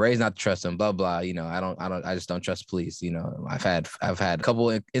 I've been raised not to trust them, blah, blah. You know, I just don't trust police. You know, I've had a couple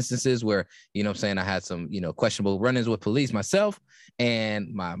of instances where, you know what I'm saying, I had some, you know, questionable run-ins with police myself,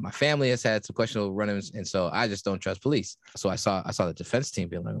 and my family has had some questionable run-ins. And so I just don't trust police. So I saw the defense team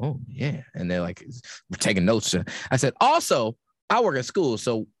being like, oh yeah. And they're like, we're taking notes. I said, also, I work at school.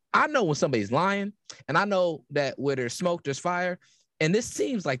 So I know when somebody's lying, and I know that where there's smoke, there's fire. And this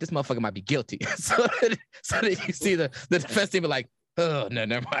seems like this motherfucker might be guilty. so that you see the defense team be like, oh, no,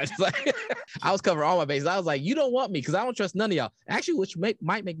 never mind. Just like, I was covering all my bases. I was like, you don't want me because I don't trust none of y'all. Actually, which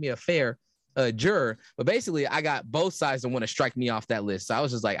might make me a fair juror. But basically, I got both sides that want to strike me off that list. So I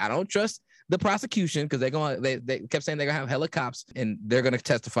was just like, I don't trust the prosecution because they kept saying they're going to have hella cops and they're going to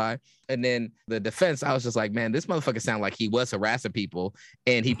testify. And then the defense, I was just like, man, this motherfucker sounded like he was harassing people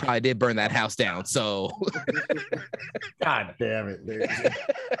and he probably did burn that house down. So. God damn it.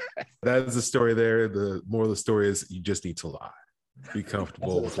 That is the story there. The moral of the story is you just need to lie. Be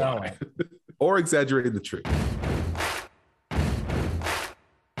comfortable with lying or exaggerating the truth.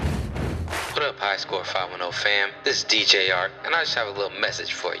 High Score 510 fam, this is DJ Art, and I just have a little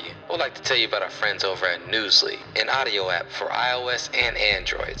message for you. I would like to tell you about our friends over at Newsly, an audio app for iOS and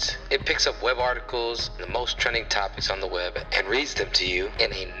Androids. It picks up web articles and the most trending topics on the web and reads them to you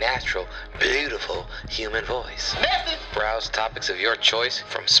in a natural, beautiful human voice. Browse topics of your choice,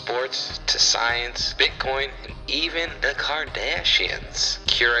 from sports to science, Bitcoin, and even the Kardashians.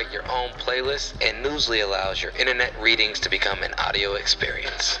 Curate your own playlist, and Newsly allows your internet readings to become an audio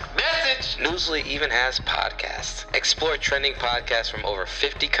experience. Newsly even has podcasts. Explore trending podcasts from over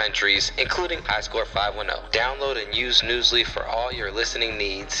 50 countries, including High Score 510. Download and use Newsly for all your listening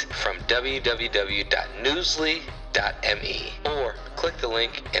needs from www.newsly.me or click the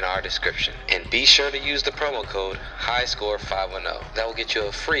link in our description. And be sure to use the promo code HighScore510. That will get you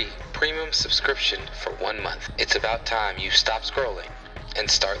a free premium subscription for 1 month. It's about time you stop scrolling and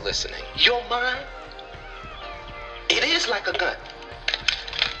start listening. Your mind, it is like a gun.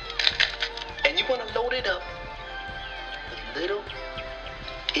 And you want to load it up with little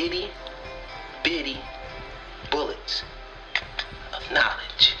itty bitty bullets of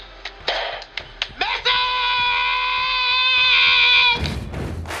knowledge.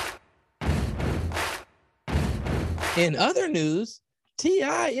 In other news,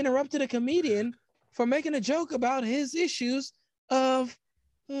 T.I. interrupted a comedian for making a joke about his issues of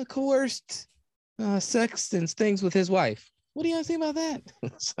coerced sex and things with his wife. What do you think about that?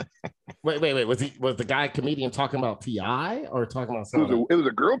 Wait. Was the guy comedian talking about T.I. or talking about something? It was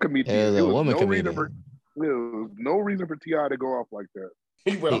a girl comedian. It was a woman comedian. There was no reason for T.I. to go off like that.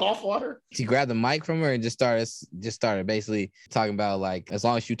 He went off on her? He grabbed the mic from her and just started basically talking about, like, as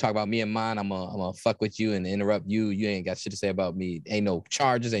long as you talk about me and mine, I'm gonna fuck with you and interrupt you. You ain't got shit to say about me. Ain't no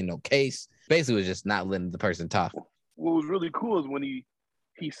charges, ain't no case. Basically was just not letting the person talk. What was really cool is when he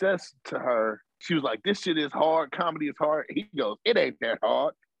says to her, she was like, "This shit is hard. Comedy is hard." He goes, "It ain't that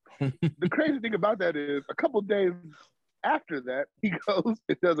hard." The crazy thing about that is a couple of days after that, he goes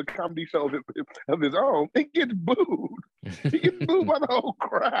and does a comedy show of his own and gets booed. He gets booed by the whole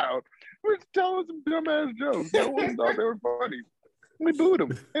crowd. We're telling some dumbass jokes. No one thought they were funny. We booed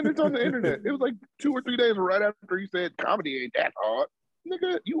him. And it's on the internet. It was like 2 or 3 days right after he said comedy ain't that hard.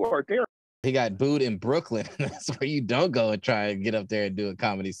 Nigga, you are terrible. He got booed in Brooklyn. That's where you don't go and try and get up there and do a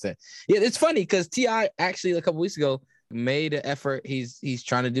comedy set. Yeah, it's funny because T.I. actually a couple weeks ago made an effort. He's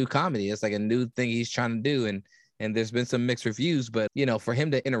trying to do comedy. It's like a new thing he's trying to do. And there's been some mixed reviews, but, you know, for him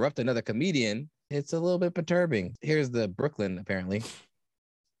to interrupt another comedian, it's a little bit perturbing. Here's the Brooklyn, apparently.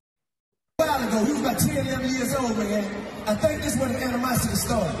 A while ago, he was about 10, 11 years old, man. I think this is when the animosity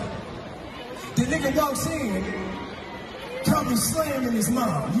started. The nigga walks in, caught me slamming his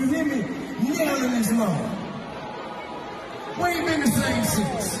mom. You hear me? Nailing his mom. We ain't been the same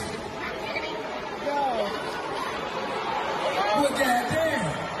since. Well,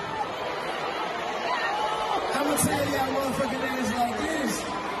 goddamn. I'm gonna tell y'all motherfucking ass like this.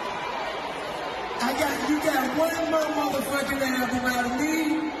 You got one more motherfucking album out of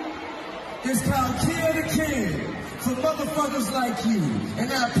me. It's called Kill the King for motherfuckers like you.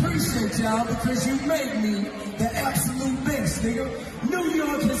 And I appreciate y'all because you make me the absolute best, nigga. New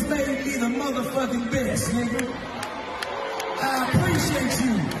York has made me the motherfucking best, nigga. I appreciate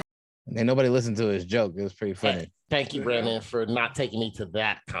you. And nobody listened to his joke. It was pretty funny. Thank you, Brandon, for not taking me to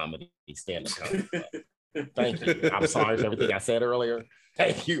that comedy, stand-up comedy. Thank you. I'm sorry for everything I said earlier.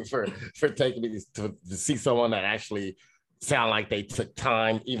 Thank you for taking me to see someone that actually sound like they took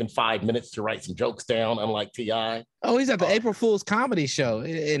time, even 5 minutes, to write some jokes down, unlike T.I. Oh, he's at the April Fool's comedy show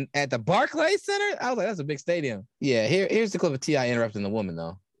at the Barclays Center? I was like, that's a big stadium. Yeah, here's the clip of T.I. interrupting the woman,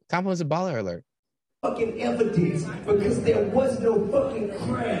 though. Compliments of baller alert. Fucking evidence because there was no fucking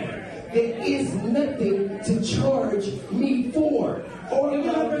crime. There is nothing to charge me for. Or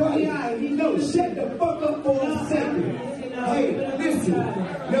no, shut the fuck up for a second. Hey, listen.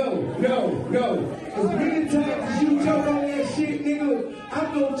 No. As many times as you jump on that shit, nigga,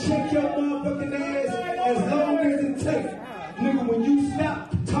 I'm gonna check your motherfucking ass as long as it takes. Nigga, when you stop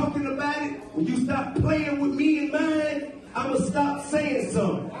talking about it, when you stop playing with me and mine, I'ma stop saying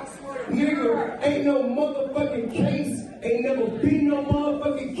something. Nigga, ain't no motherfucking case, ain't never been no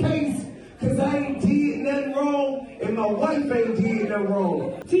motherfucking case, cause I ain't did nothing wrong, and my wife ain't did nothing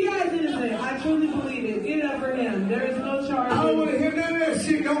wrong. T.I.'s innocent. I truly believe it. Get it up for him. There is no charge. I don't want to hear none of that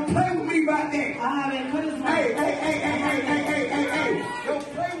shit. Don't play with me about that. I haven't put his mouth. Hey. Don't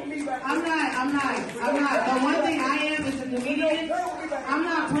play with me about that. I'm not. The one thing I am is a comedian. I'm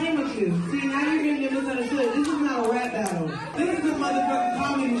not playing with you. See, now you're getting misunderstood. This is not a rap battle. This is a motherfucking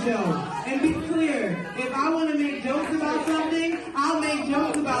comedy show. And be clear, if I want to make jokes about something, I'll make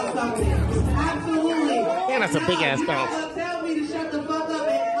jokes about something. Absolutely. And that's a big ass bounce. Tell me to shut the fuck up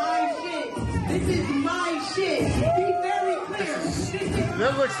and my shit. This is my shit. Be very clear.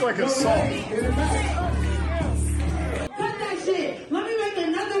 That looks like a song. Cut that shit. Let me make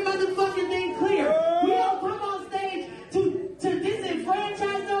another motherfucking thing clear. We don't come on stage to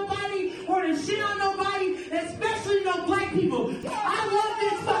disenfranchise nobody or to shit on nobody, especially no black people. I love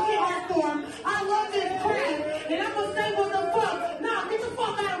this fucking art form. I love this craft. And I'm gonna say what the fuck. Nah, get the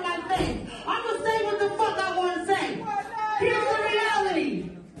fuck out of my face. I'm gonna say what the fuck I wanna say. Here's the reality.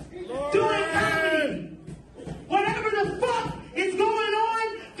 Doing comedy. Whatever the fuck is going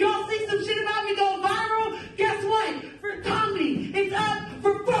on, y'all see some shit about me go viral. Guess what? For comedy, it's up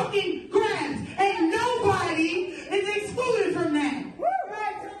for fucking grabs. And nobody is excluded from that.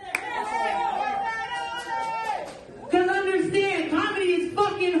 Because understand, comedy is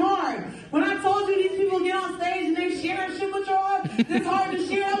fucking hard. When I told you these people get on stage and they share shit with y'all, it's hard to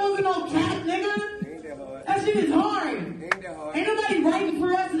share. That wasn't no cap, nigga. That shit is hard. Ain't nobody writing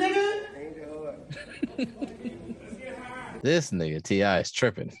for us, nigga. This nigga T.I. is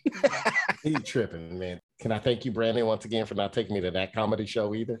tripping. He's tripping, man. Can I thank you, Brandon, once again for not taking me to that comedy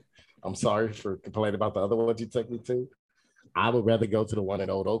show either? I'm sorry for complaining about the other ones you took me to. I would rather go to the one in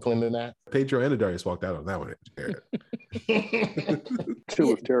Old Oakland than that. Pedro and Adarius walked out on that one. It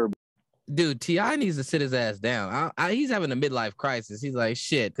was terrible. Dude, T.I. needs to sit his ass down. He's having a midlife crisis. He's like,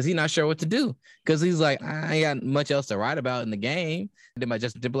 shit, because he's not sure what to do. Because he's like, I ain't got much else to write about in the game. I did my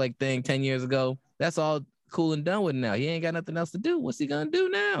Justin Timberlake thing 10 years ago. That's all cool and done with now. He ain't got nothing else to do. What's he gonna do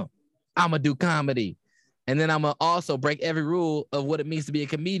now? I'm gonna do comedy. And then I'm gonna also break every rule of what it means to be a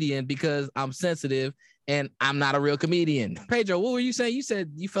comedian because I'm sensitive and I'm not a real comedian. Pedro, what were you saying? You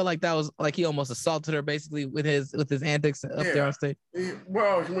said you felt like that was like he almost assaulted her basically with his antics up there on stage.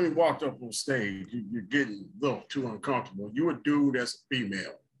 Well, when he walked up on stage, you're getting a little too uncomfortable. You a dude that's a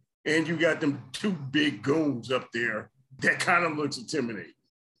female, and you got them two big goons up there that kind of looks intimidating.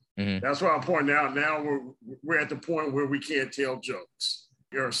 Mm-hmm. That's why I'm pointing out now we're at the point where we can't tell jokes.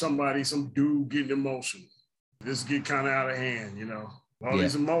 Or some dude getting emotional. This get kind of out of hand, you know. All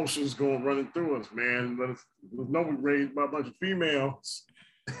these emotions going running through us, man. Let us know we're raised by a bunch of females.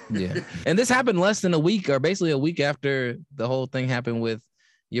 Yeah. And this happened less than a week or basically a week after the whole thing happened with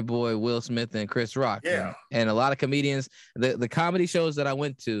your boy Will Smith and Chris Rock. Yeah. And a lot of comedians, the comedy shows that I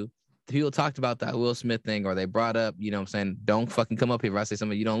went to, people talked about that Will Smith thing, or they brought up, you know what I'm saying, don't fucking come up here if I say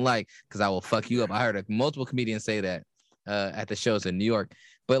something you don't like, because I will fuck you up. I heard multiple comedians say that at the shows in New York.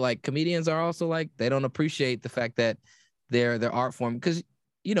 But like comedians are also like, they don't appreciate the fact that their art form, because,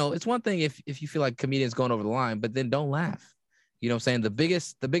 you know, it's one thing if you feel like comedians going over the line, but then don't laugh. You know what I'm saying? The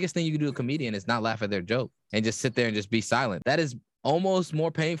biggest thing you can do to a comedian is not laugh at their joke and just sit there and just be silent. That is almost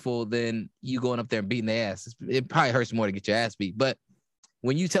more painful than you going up there and beating their ass. It probably hurts more to get your ass beat. But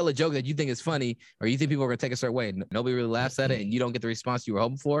when you tell a joke that you think is funny, or you think people are going to take a certain way, and nobody really laughs at it, and you don't get the response you were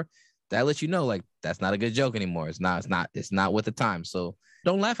hoping for, that lets you know, like, that's not a good joke anymore. It's not with the time. So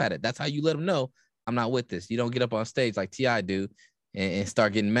don't laugh at it. That's how you let them know, I'm not with this. You don't get up on stage like T.I. do and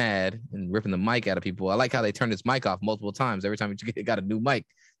start getting mad and ripping the mic out of people. I like how they turned his mic off multiple times. Every time you got a new mic,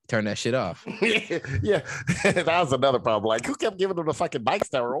 turn that shit off. Yeah, that was another problem. Like, who kept giving them the fucking mics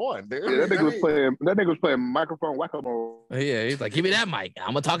that were on, dude? Yeah, that nigga was playing microphone whack-a-mole. Yeah, he's like, give me that mic. I'm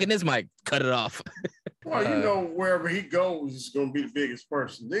gonna talk in this mic. Cut it off. Well, you know, wherever he goes, he's gonna be the biggest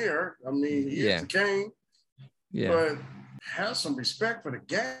person there. I mean, he is the king. Yeah. But have some respect for the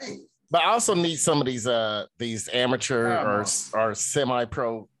game. But I also need some of these amateur or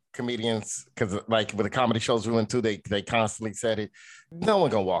semi-pro comedians, because like with the comedy shows we went to, they constantly said it. No one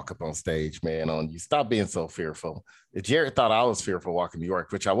gonna walk up on stage, man, on you. Stop being so fearful. Jared thought I was fearful walking New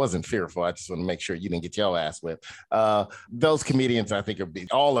York, which I wasn't fearful. I just want to make sure you didn't get your ass whipped. Those comedians, I think, are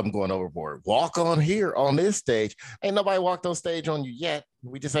all of them going overboard. Walk on here on this stage. Ain't nobody walked on stage on you yet.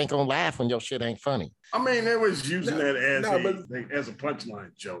 We just ain't gonna laugh when your shit ain't funny. I mean, they was using that as a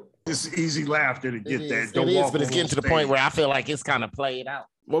punchline joke. It's easy laughter to get that. It is, but it's getting to the point where I feel like it's kind of played out.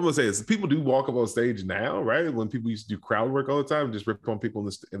 What I'm gonna say is people do walk up on stage now, right? When people used to do crowd work all the time, just rip on people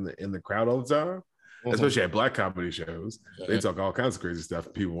in the crowd all the time. Mm-hmm. Especially at black comedy shows, they talk all kinds of crazy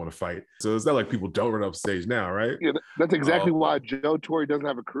stuff. People want to fight, so it's not like people don't run up stage now, right? Yeah, that's exactly why Joe Torre doesn't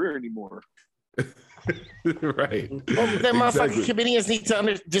have a career anymore. Right. Well, then motherfucking comedians need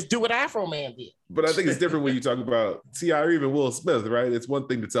to just do what Afro Man did. But I think it's different when you talk about T.I. or even Will Smith, right? It's one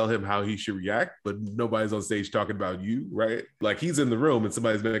thing to tell him how he should react, but nobody's on stage talking about you, right? Like he's in the room and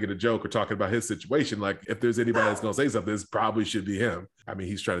somebody's making a joke or talking about his situation. Like if there's anybody that's going to say something, this probably should be him. I mean,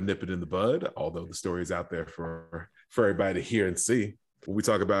 he's trying to nip it in the bud, although the story is out there for everybody to hear and see. When we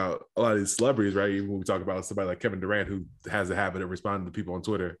talk about a lot of these celebrities, right? Even when we talk about somebody like Kevin Durant, who has a habit of responding to people on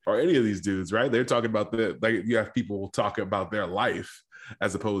Twitter, or any of these dudes, right? They're talking about like you have people talking about their life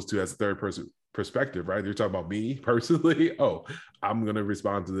as opposed to as a third person perspective, right? You're talking about me personally. Oh, I'm going to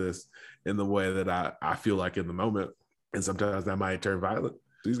respond to this in the way that I feel like in the moment. And sometimes that might turn violent.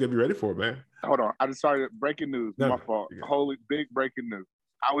 So he's going to be ready for it, man. Hold on. I just started breaking news. My fault. Holy big breaking news.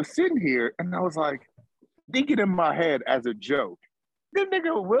 I was sitting here and I was like, thinking in my head as a joke, this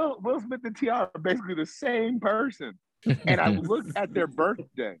nigga Will Smith and T.I. are basically the same person. And I looked at their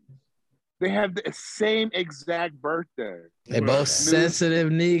birthday. They have the same exact birthday. They both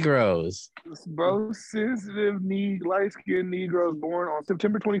sensitive Negroes. Both sensitive, light-skinned Negroes born on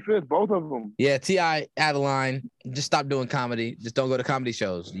September 25th, both of them. Yeah, T.I. out of line. Just stop doing comedy. Just don't go to comedy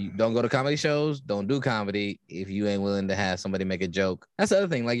shows. You don't go to comedy shows. Don't do comedy if you ain't willing to have somebody make a joke. That's the other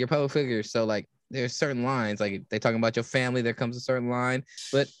thing. Like, you're public figures, so like there's certain lines. Like, they talking about your family, there comes a certain line.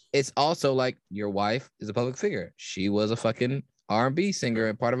 But it's also like your wife is a public figure. She was a fucking R&B singer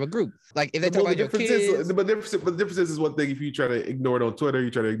and part of a group. Like, if they talk about your kids, but the difference is one thing. If you try to ignore it on Twitter, you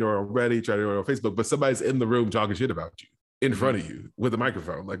try to ignore it on Reddit, you try to ignore it on Facebook, but somebody's in the room talking shit about you in front of you with a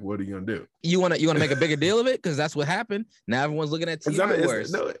microphone. Like, what are you gonna do? You want to make a bigger deal of it because that's what happened. Now everyone's looking at T.I.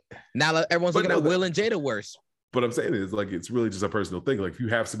 worse. Now everyone's looking at Will and Jada worse. But I'm saying is, like, it's really just a personal thing. Like, if you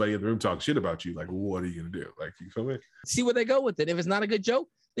have somebody in the room talk shit about you, like, what are you gonna do? Like, you feel me? See where they go with it. If it's not a good joke,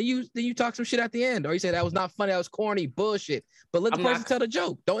 then you talk some shit at the end, or you say that was not funny, that was corny, bullshit. But let the person tell the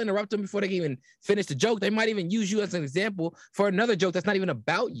joke. Don't interrupt them before they can even finish the joke. They might even use you as an example for another joke that's not even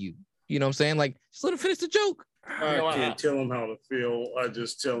about you. You know what I'm saying? Like, just let them finish the joke. I can't tell them how to feel.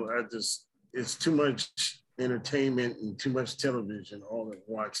 It's too much entertainment and too much television all at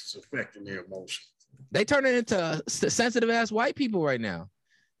once is affecting their emotions. They turn it into sensitive ass white people right now.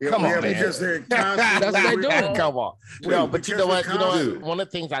 Come on, man. Because they're that's what they're doing. Come on. No, but you know what? One of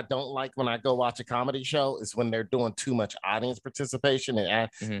the things I don't like when I go watch a comedy show is when they're doing too much audience participation. And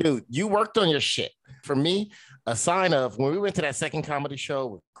dude, you worked on your shit. For me, a sign of when we went to that second comedy show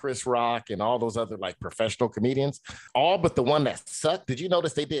with Chris Rock and all those other like professional comedians, all but the one that sucked. Did you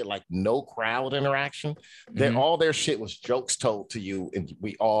notice they did like no crowd interaction? All their shit was jokes told to you, and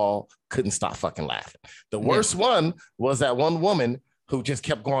we all couldn't stop fucking laughing. The worst one was that one woman who just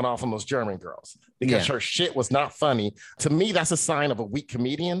kept going off on those German girls because her shit was not funny. To me, that's a sign of a weak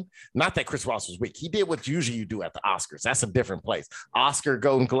comedian. Not that Chris Ross was weak. He did what usually you do at the Oscars. That's a different place. Oscar,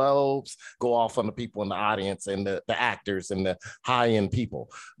 Golden Globes, go off on the people in the audience and the actors and the high-end people.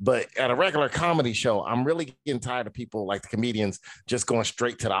 But at a regular comedy show, I'm really getting tired of people like the comedians just going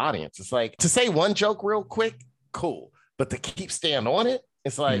straight to the audience. It's like, to say one joke real quick, cool. But to keep staying on it,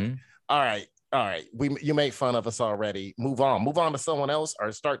 it's like, all right, you made fun of us already. Move on to someone else,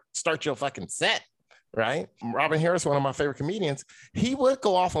 or start your fucking set, right? Robin Harris, one of my favorite comedians, he would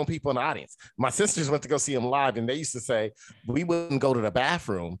go off on people in the audience. My sisters went to go see him live, and they used to say we wouldn't go to the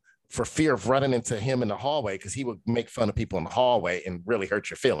bathroom for fear of running into him in the hallway because he would make fun of people in the hallway and really hurt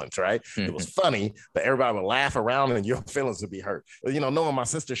your feelings, right? It was funny, but everybody would laugh around and your feelings would be hurt. You know, knowing my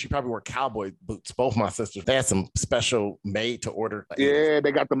sister, she probably wore cowboy boots. Both my sisters, they had some special made to order. Yeah,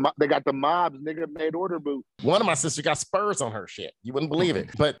 they got the mobs, nigga, made order boot. One of my sisters got spurs on her shit. You wouldn't believe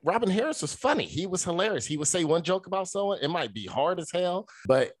it. But Robin Harris was funny. He was hilarious. He would say one joke about someone. It might be hard as hell,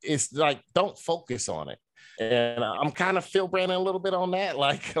 but it's like, don't focus on it. And I'm kind of Phil Brandon a little bit on that.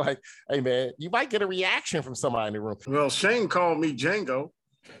 Like, hey man, you might get a reaction from somebody in the room. Well, Shane called me Django.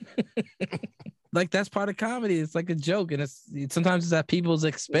 Like, that's part of comedy. It's like a joke, and it's sometimes it's at people's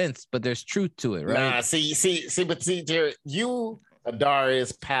expense, but there's truth to it, right? Nah, see, Jared, you,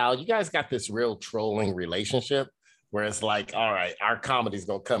 Darius, pal, you guys got this real trolling relationship where it's like, all right, our comedy's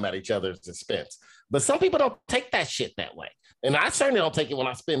gonna come at each other's expense. But some people don't take that shit that way. And I certainly don't take it when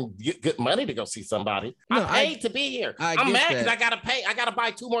I spend good money to go see somebody. No, I paid to be here. I'm mad because I gotta pay. I gotta buy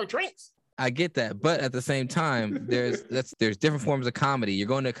 2 more drinks. I get that, but at the same time, there's different forms of comedy. You're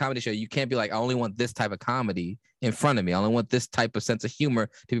going to a comedy show. You can't be like, I only want this type of comedy in front of me. I only want this type of sense of humor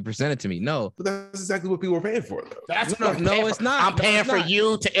to be presented to me. No, but that's exactly what people are paying for, though. That's no, it's not. I'm paying for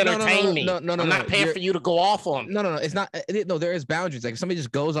you to entertain me. I'm not paying for you to go off on. No, it's not. No, there is boundaries. Like, if somebody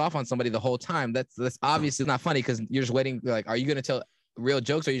just goes off on somebody the whole time, that's obviously not funny because you're just waiting. Like, are you going to tell real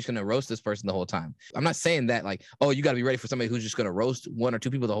jokes, or are you just going to roast this person the whole time? I'm not saying that like, oh, you got to be ready for somebody who's just going to roast 1 or 2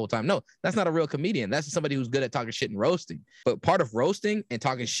 people the whole time. No, that's not a real comedian. That's somebody who's good at talking shit and roasting. But part of roasting and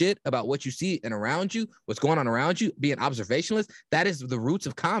talking shit about what you see and around you, what's going on around you, being observationalist, that is the roots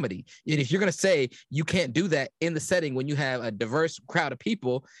of comedy. And if you're going to say you can't do that in the setting when you have a diverse crowd of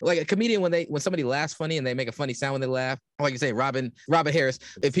people, like a comedian, when somebody laughs funny and they make a funny sound when they laugh, like you say, Robin Harris,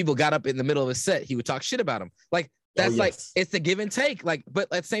 if people got up in the middle of a set, he would talk shit about them. Like, That's like, it's the give and take. Like, but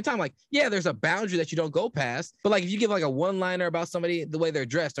at the same time, like, yeah, there's a boundary that you don't go past. But like, if you give like a one-liner about somebody, the way they're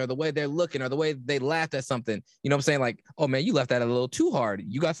dressed or the way they're looking or the way they laughed at something, you know what I'm saying? Like, oh man, you left that a little too hard.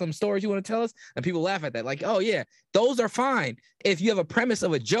 You got some stories you want to tell us? And people laugh at that. Like, oh yeah, those are fine. If you have a premise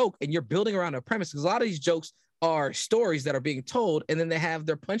of a joke and you're building around a premise, because a lot of these jokes are stories that are being told, and then they have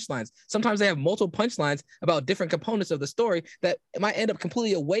their punchlines. Sometimes they have multiple punchlines about different components of the story that might end up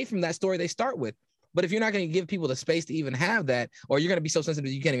completely away from that story they start with. But if you're not going to give people the space to even have that, or you're going to be so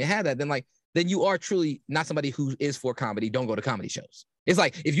sensitive you can't even have that, then you are truly not somebody who is for comedy. Don't go to comedy shows. It's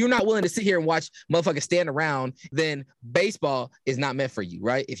like, if you're not willing to sit here and watch motherfuckers stand around, then baseball is not meant for you,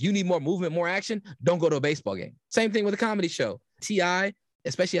 right? If you need more movement, more action, don't go to a baseball game. Same thing with a comedy show. T.I.,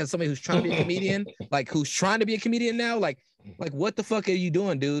 especially as somebody who's trying to be a comedian, like who's trying to be a comedian now, like what the fuck are you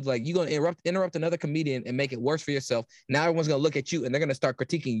doing, dude? Like, you gonna interrupt another comedian and make it worse for yourself. Now everyone's gonna look at you and they're gonna start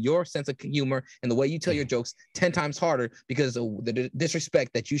critiquing your sense of humor and the way you tell your jokes 10 times harder because of the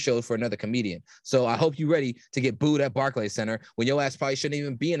disrespect that you showed for another comedian. So I hope you're ready to get booed at Barclays Center when your ass probably shouldn't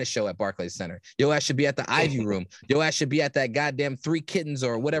even be in a show at Barclays Center. Your ass should be at the Ivy Room. Your ass should be at that goddamn Three Kittens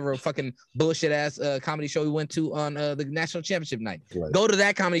or whatever fucking bullshit ass comedy show we went to on the national championship night. Right. Go to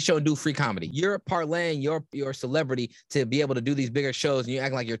that comedy show and do free comedy. You're parlaying your celebrity to be able to do these bigger shows and you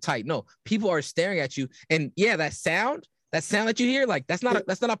act like you're tight. No, people are staring at you. And yeah, that sound that you hear, like that's not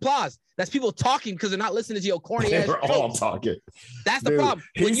applause. That's people talking because they're not listening to your corny ass jokes. All talking. That's the problem.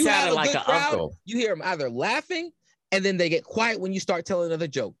 When you have a good crowd, you hear them either laughing and then they get quiet when you start telling another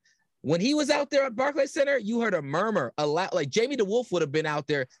joke. When he was out there at Barclays Center, you heard a murmur, a lot. Like Jamie DeWolf would have been out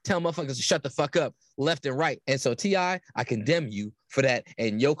there telling motherfuckers to shut the fuck up left and right. And so T.I., I condemn you for that.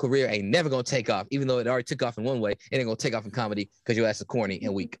 And your career ain't never going to take off, even though it already took off in one way. It ain't going to take off in comedy because your ass is corny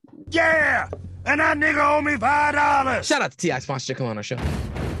and weak. Yeah! And that nigga owe me $5. Shout out to T.I. sponsorship. Come on our show.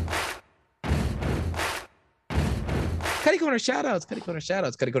 Cuddy Corner shoutouts. Cuddy Corner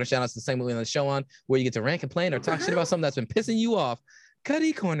shoutouts. Cuddy Corner shoutouts is the same way on the show on where you get to rant, complain, or talk shit about something that's been pissing you off.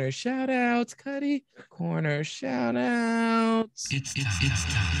 Cuddy Corner shoutouts. Cuddy Corner shoutouts. It's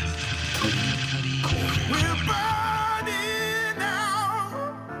time. We're burning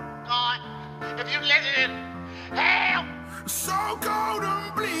now. God, if you let it in, hell. So cold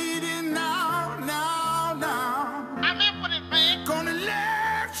and bleeding now. I'm in with it, man. Gonna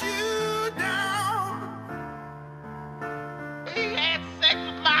let you down. He had sex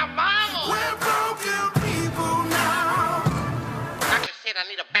with my mama. We're broken people now. I just said I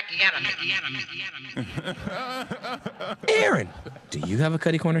need a Becky Aaron, do you have a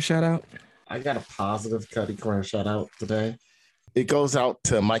Cuddy Corner shout out? I got a positive Cuddy Corner shout out today. It goes out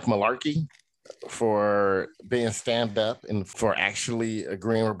to Mike Malarkey for being stand up and for actually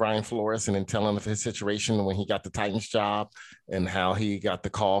agreeing with Brian Flores and then telling of his situation when he got the Titans job and how he got the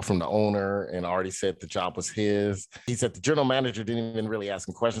call from the owner and already said the job was his. He said the general manager didn't even really ask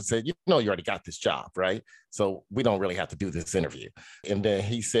him questions, said, you know, you already got this job, right? So we don't really have to do this interview. And then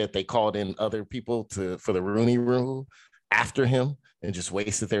he said they called in other people for the Rooney Rule after him and just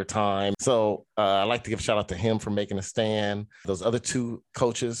wasted their time. So I'd like to give a shout out to him for making a stand. Those other two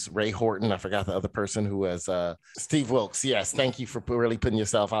coaches, Ray Horton, I forgot the other person who was Steve Wilkes. Yes, thank you for really putting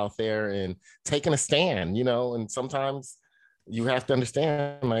yourself out there and taking a stand, you know, and sometimes you have to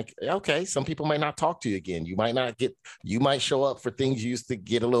understand, like, okay, some people might not talk to you again. You might show up for things you used to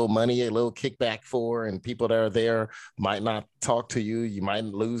get a little money, a little kickback for, and people that are there might not talk to you. You might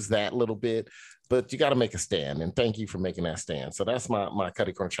lose that little bit. But you got to make a stand, and thank you for making that stand. So that's my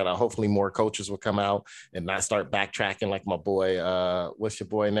Cuddy Corner shout out. Hopefully more coaches will come out and not start backtracking like my boy, what's your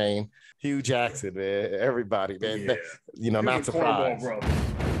boy name? Hugh Jackson, man. Everybody, man. Yeah. You know, not surprised.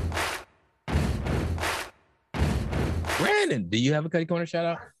 Brandon, do you have a Cuddy Corner shout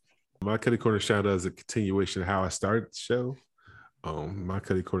out? My Cuddy Corner shout out is a continuation of how I started the show. My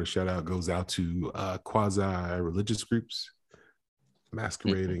Cuddy Corner shout out goes out to quasi-religious groups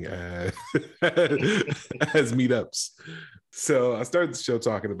masquerading as meetups. So I started the show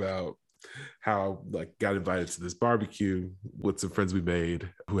talking about how I got invited to this barbecue with some friends we made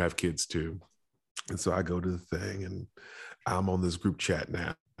who have kids too. And so I go to the thing and I'm on this group chat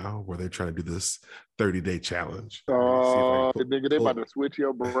now where they're trying to do this 30-day challenge. Oh, nigga, they about to switch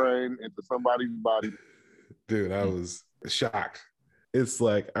your brain into somebody's body. Dude, I was shocked. It's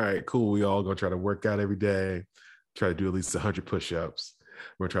like, all right, cool. We all gonna try to work out every day. Try to do at least 100 push-ups.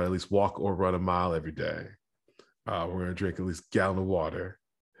 We're gonna try to at least walk or run a mile every day. We're gonna drink at least a gallon of water.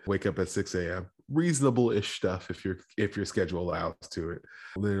 Wake up at 6 a.m. Reasonable-ish stuff if your schedule allows to it.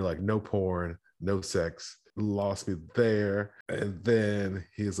 And then like no porn, no sex. Lost me there. And then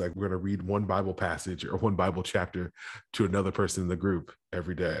he's like, we're gonna read one Bible passage or one Bible chapter to another person in the group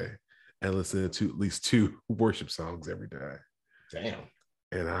every day. and listening to at least 2 worship songs every day. Damn.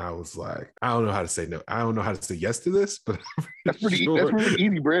 And I was like, I don't know how to say no. I don't know how to say yes to this, but that's pretty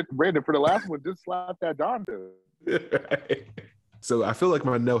easy, Brandon. For the last one, just slap that Donda. Right. So I feel like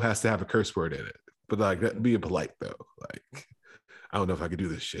my no has to have a curse word in it, but like that being polite though. Like, I don't know if I could do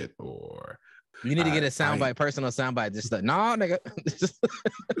this shit, or you need to get a soundbite, personal soundbite. Just like, no, nigga. Just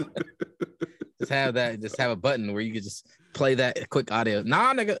have that. Just have a button where you can just play that quick audio.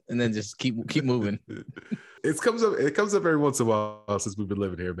 Nah, nigga, and then just keep moving. It comes up every once in a while since we've been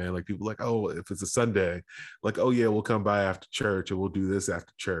living here, man. Like people like, oh, if it's a Sunday, like, oh yeah, we'll come by after church, or we'll do this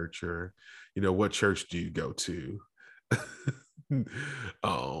after church, or what church do you go to?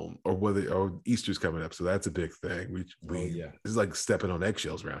 or Easter's coming up, so that's a big thing. It's like stepping on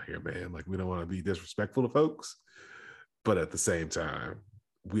eggshells around here, man. Like we don't want to be disrespectful to folks, but at the same time,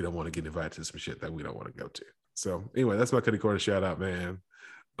 we don't want to get invited to some shit that we don't want to go to. So anyway, that's my Cuddy Corner shout out, man.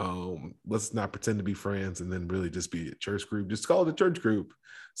 Let's not pretend to be friends and then really just be a church group. Just call it a church group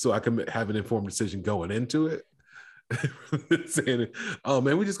so I can have an informed decision going into it. Saying, oh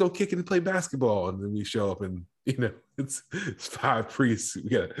man, we just go kick it and play basketball, and then we show up and it's 5 priests. We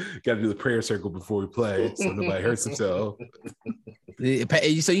gotta do the prayer circle before we play so nobody hurts themselves.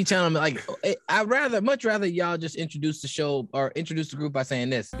 So you tell them like, I'd much rather y'all just introduce the show or introduce the group by saying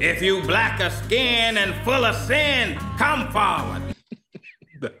this: if you black of skin and full of sin, come forward.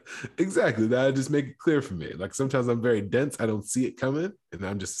 Exactly. That just make it clear for me. Like sometimes I'm very dense, I don't see it coming, and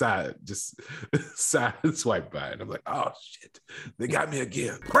I'm just side swipe by it. I'm like, oh shit, they got me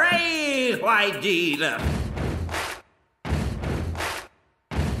again. Praise white Jesus.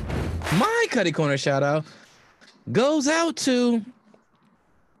 My Cuddy Corner shout out goes out to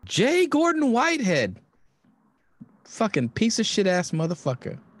J. Gordon Whitehead. Fucking piece of shit ass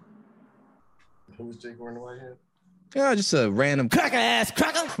motherfucker. Who's J. Gordon Whitehead? Yeah, just a random cracker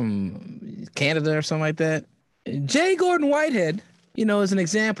from Canada or something like that. J. Gordon Whitehead, is an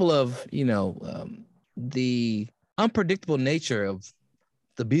example of, the unpredictable nature of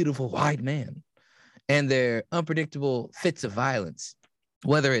the beautiful white man and their unpredictable fits of violence.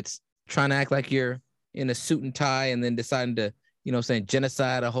 Whether it's trying to act like you're in a suit and tie and then deciding to,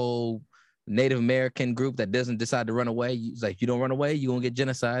 genocide a whole Native American group that doesn't decide to run away. It's like, you don't run away, you're going to get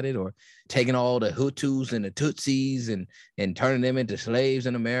genocided, or taking all the Hutus and the Tutsis and turning them into slaves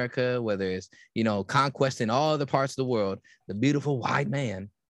in America, whether it's, conquesting all other parts of the world. The beautiful white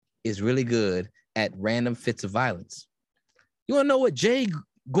man is really good at random fits of violence. You want to know what J.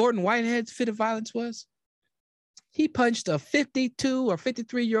 Gordon Whitehead's fit of violence was? He punched a 52 or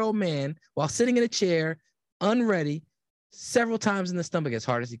 53-year-old man while sitting in a chair, unready, several times in the stomach as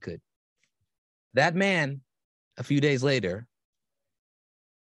hard as he could. That man, a few days later,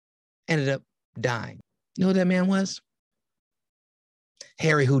 ended up dying. You know who that man was?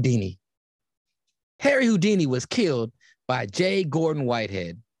 Harry Houdini. Harry Houdini was killed by J. Gordon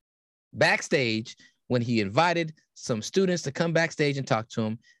Whitehead backstage when he invited some students to come backstage and talk to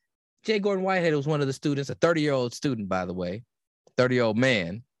him. J. Gordon Whitehead was one of the students, a 30-year-old student, by the way, 30-year-old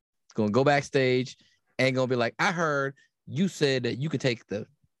man, going to go backstage and going to be like, I heard you said that you could take the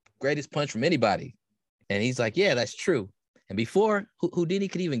greatest punch from anybody. And he's like, yeah, that's true. And before Houdini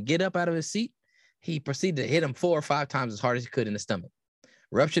could even get up out of his seat, he proceeded to hit him 4 or 5 times as hard as he could in the stomach.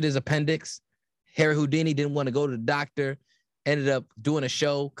 Ruptured his appendix. Harry Houdini didn't want to go to the doctor, ended up doing a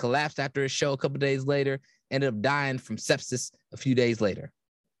show, collapsed after a show a couple of days later, ended up dying from sepsis a few days later.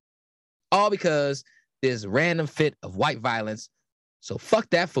 All because this random fit of white violence. So fuck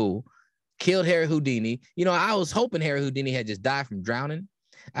that fool. Killed Harry Houdini. I was hoping Harry Houdini had just died from drowning.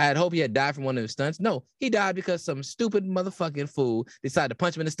 I had hoped he had died from one of his stunts. No, he died because some stupid motherfucking fool decided to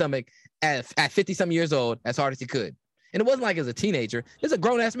punch him in the stomach at 50-some years old as hard as he could. And it wasn't like as a teenager. It's a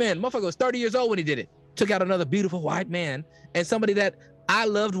grown-ass man. Motherfucker was 30 years old when he did it. Took out another beautiful white man and somebody that I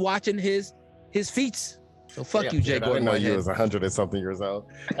loved watching his feats. So fuck you, J. Gordon Whitehead. You was 100 and something years old.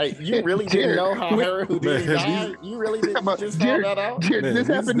 Hey, you really didn't know how Harry Houdini died? You really didn't just found that out? This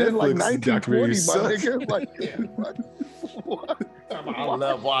happened in like 1920, my nigga. Like, what? I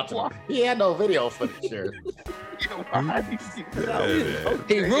love watching him. He had no video footage here.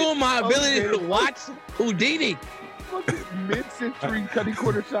 He ruined my ability to watch Houdini. Mid-century Cuddy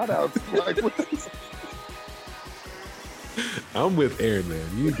Corner shout-outs. Like, I'm with Aaron, man.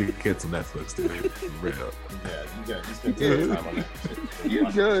 You need to cancel Netflix, dude. Real. Yeah, you got to spend too much time on that.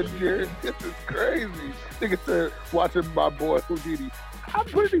 You good, Jared. This is crazy. Nigga said, watching my boy Houdini. I'm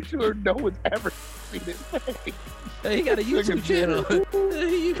pretty sure no one's ever seen it. He got a YouTube channel.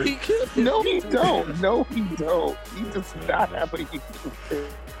 No, he don't. No, he don't. He does not have a YouTube channel.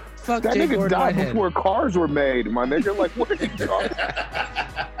 Fuck that J. nigga Gordon died Whitehead. before cars were made, my nigga. Like, what are you talking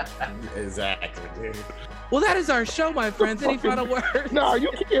about? Exactly, dude. Well, that is our show, my friends. Any final words? No, you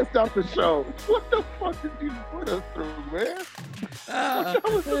can't stop the show. What the fuck did you put us through, man? I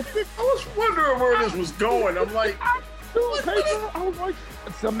was wondering where this was going. I'm like, dude, I was like,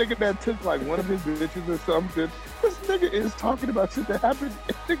 some nigga that took like one of his bitches or something. This nigga is talking about shit that happened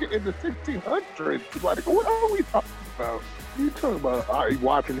in the 1600s. Like, what are we talking about? You talking about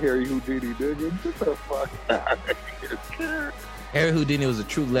watching Harry Houdini, nigga? Get the fuck out of here. Harry Houdini was a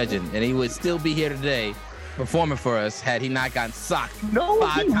true legend, and he would still be here today performing for us had he not gotten socked 5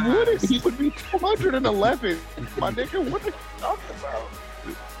 times. Wouldn't. He would be 211. My nigga, what are you talking about?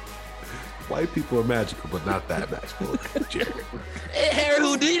 White people are magical, but not that magical. Jerry. Harry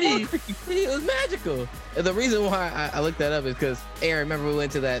Houdini, he was magical. And the reason why I looked that up is because Aaron, remember we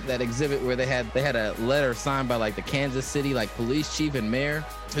went to that exhibit where they had a letter signed by like the Kansas City like police chief and mayor.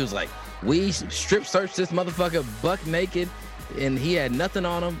 He was like, we strip searched this motherfucker buck naked, and he had nothing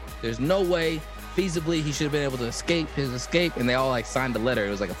on him. There's no way feasibly he should have been able to escape his escape. And they all like signed a letter. It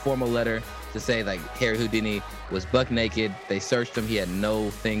was like a formal letter to say like Harry Houdini was buck naked. They searched him. He had no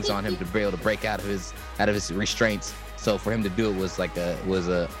things on him to be able to break out of his restraints. So for him to do it was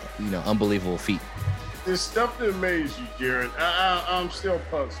a unbelievable feat. There's stuff that amazes you, Jared. I'm still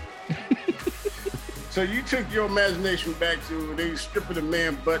puzzled. So you took your imagination back to they stripping a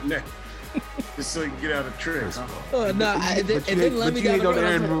man butt naked just so you can get out of tricks. Huh? Oh, no, it didn't let me down. You ain't on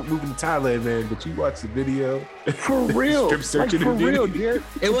Aaron moving to Thailand, man. But you watched the video. For real. Strip searching like, for real, Jared.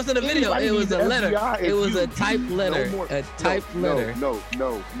 It wasn't a video. It was a letter. It was a typed letter. A typed letter. No,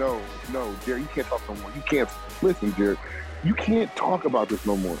 Jared. You can't talk no more. You can't. Listen, Jared. You can't talk about this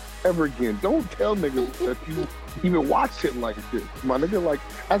no more ever again. Don't tell niggas that you even watch shit like this. My nigga, like,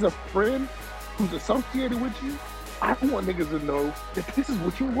 as a friend who's associated with you, I want niggas to know that this is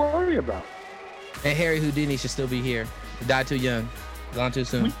what you worry about. And Harry Houdini should still be here. He died too young. Gone too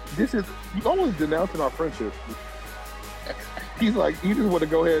soon. You always denouncing our friendship. He's like, you just want to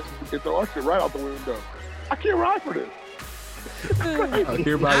go ahead and throw our shit right out the window. I can't ride for this.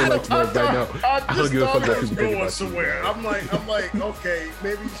 Everybody likes to know right now. I just thought I was going somewhere. I'm like, okay,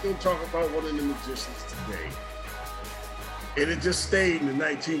 maybe he's gonna talk about one of the magicians today. And it just stayed in the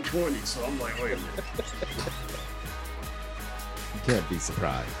 1920s. So I'm like, wait a minute. You can't be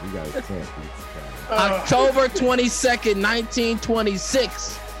surprised. You guys can't be surprised. October 22nd,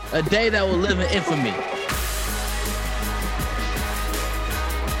 1926, a day that will live in infamy.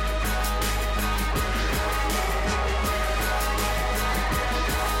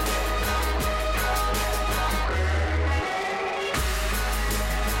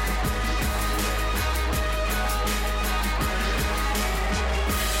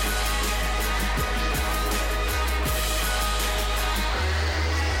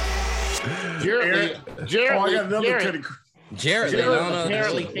 Jared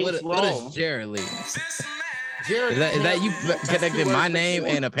Lee. What is Jared Lee? Is that you connected my name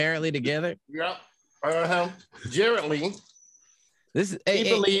and apparently together? Yep. Jared Lee. He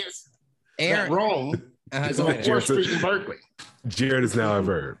believes that Rome is on 4th Street in Berkeley. Jared is now a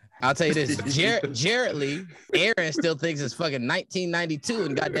verb. I'll tell you this, Jared Lee, Aaron still thinks it's fucking 1992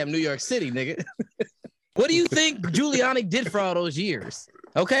 in goddamn New York City, nigga. What do you think Giuliani did for all those years?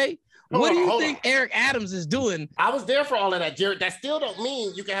 Okay? What do you think Eric Adams is doing? I was there for all of that, Jared. That still don't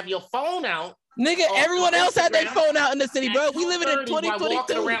mean you can have your phone out. Nigga, everyone else had their phone out in the city, bro. We living in 2022.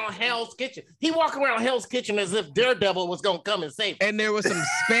 Walking around Hell's Kitchen. He walking around Hell's Kitchen as if Daredevil was gonna come and save him. And there was some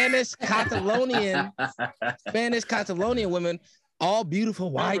Spanish Catalonian women, all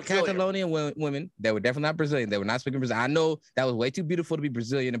beautiful white Catalonian women that were definitely not Brazilian. They were not speaking Brazilian. I know that was way too beautiful to be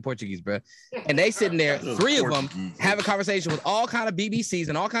Brazilian and Portuguese, bro. And they sitting there, 3 of them, having a conversation with all kind of BBCs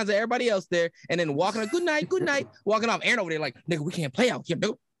and all kinds of everybody else there, and then walking, good night, walking off. Aaron over there like, nigga, we can't play out here,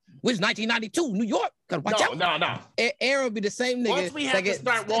 dude. Which 1992, New York. Gotta watch out. No. Aaron would be the same nigga that get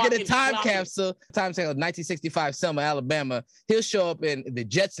a time capsule, 1965, Selma, Alabama. He'll show up in the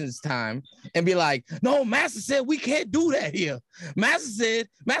Jetsons time and be like, no, Master said we can't do that here. Master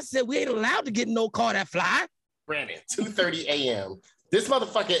said we ain't allowed to get no car that fly. Brandon, 2:30 a.m. This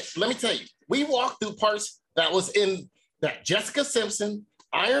motherfucker, let me tell you, we walked through parts that was in that Jessica Simpson,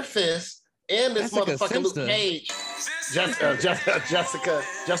 Iron Fist, and this motherfucker Luke Cage. Jessica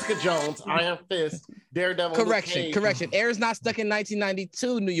Jones, Iron Fist, Daredevil. Correction. Aaron's not stuck in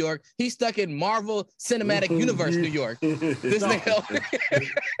 1992 New York. He's stuck in Marvel Cinematic Universe New York. This nigga.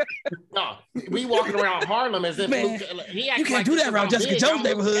 No, we walking around Harlem as if you can't do that around Jessica Jones'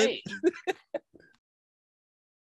 neighborhood.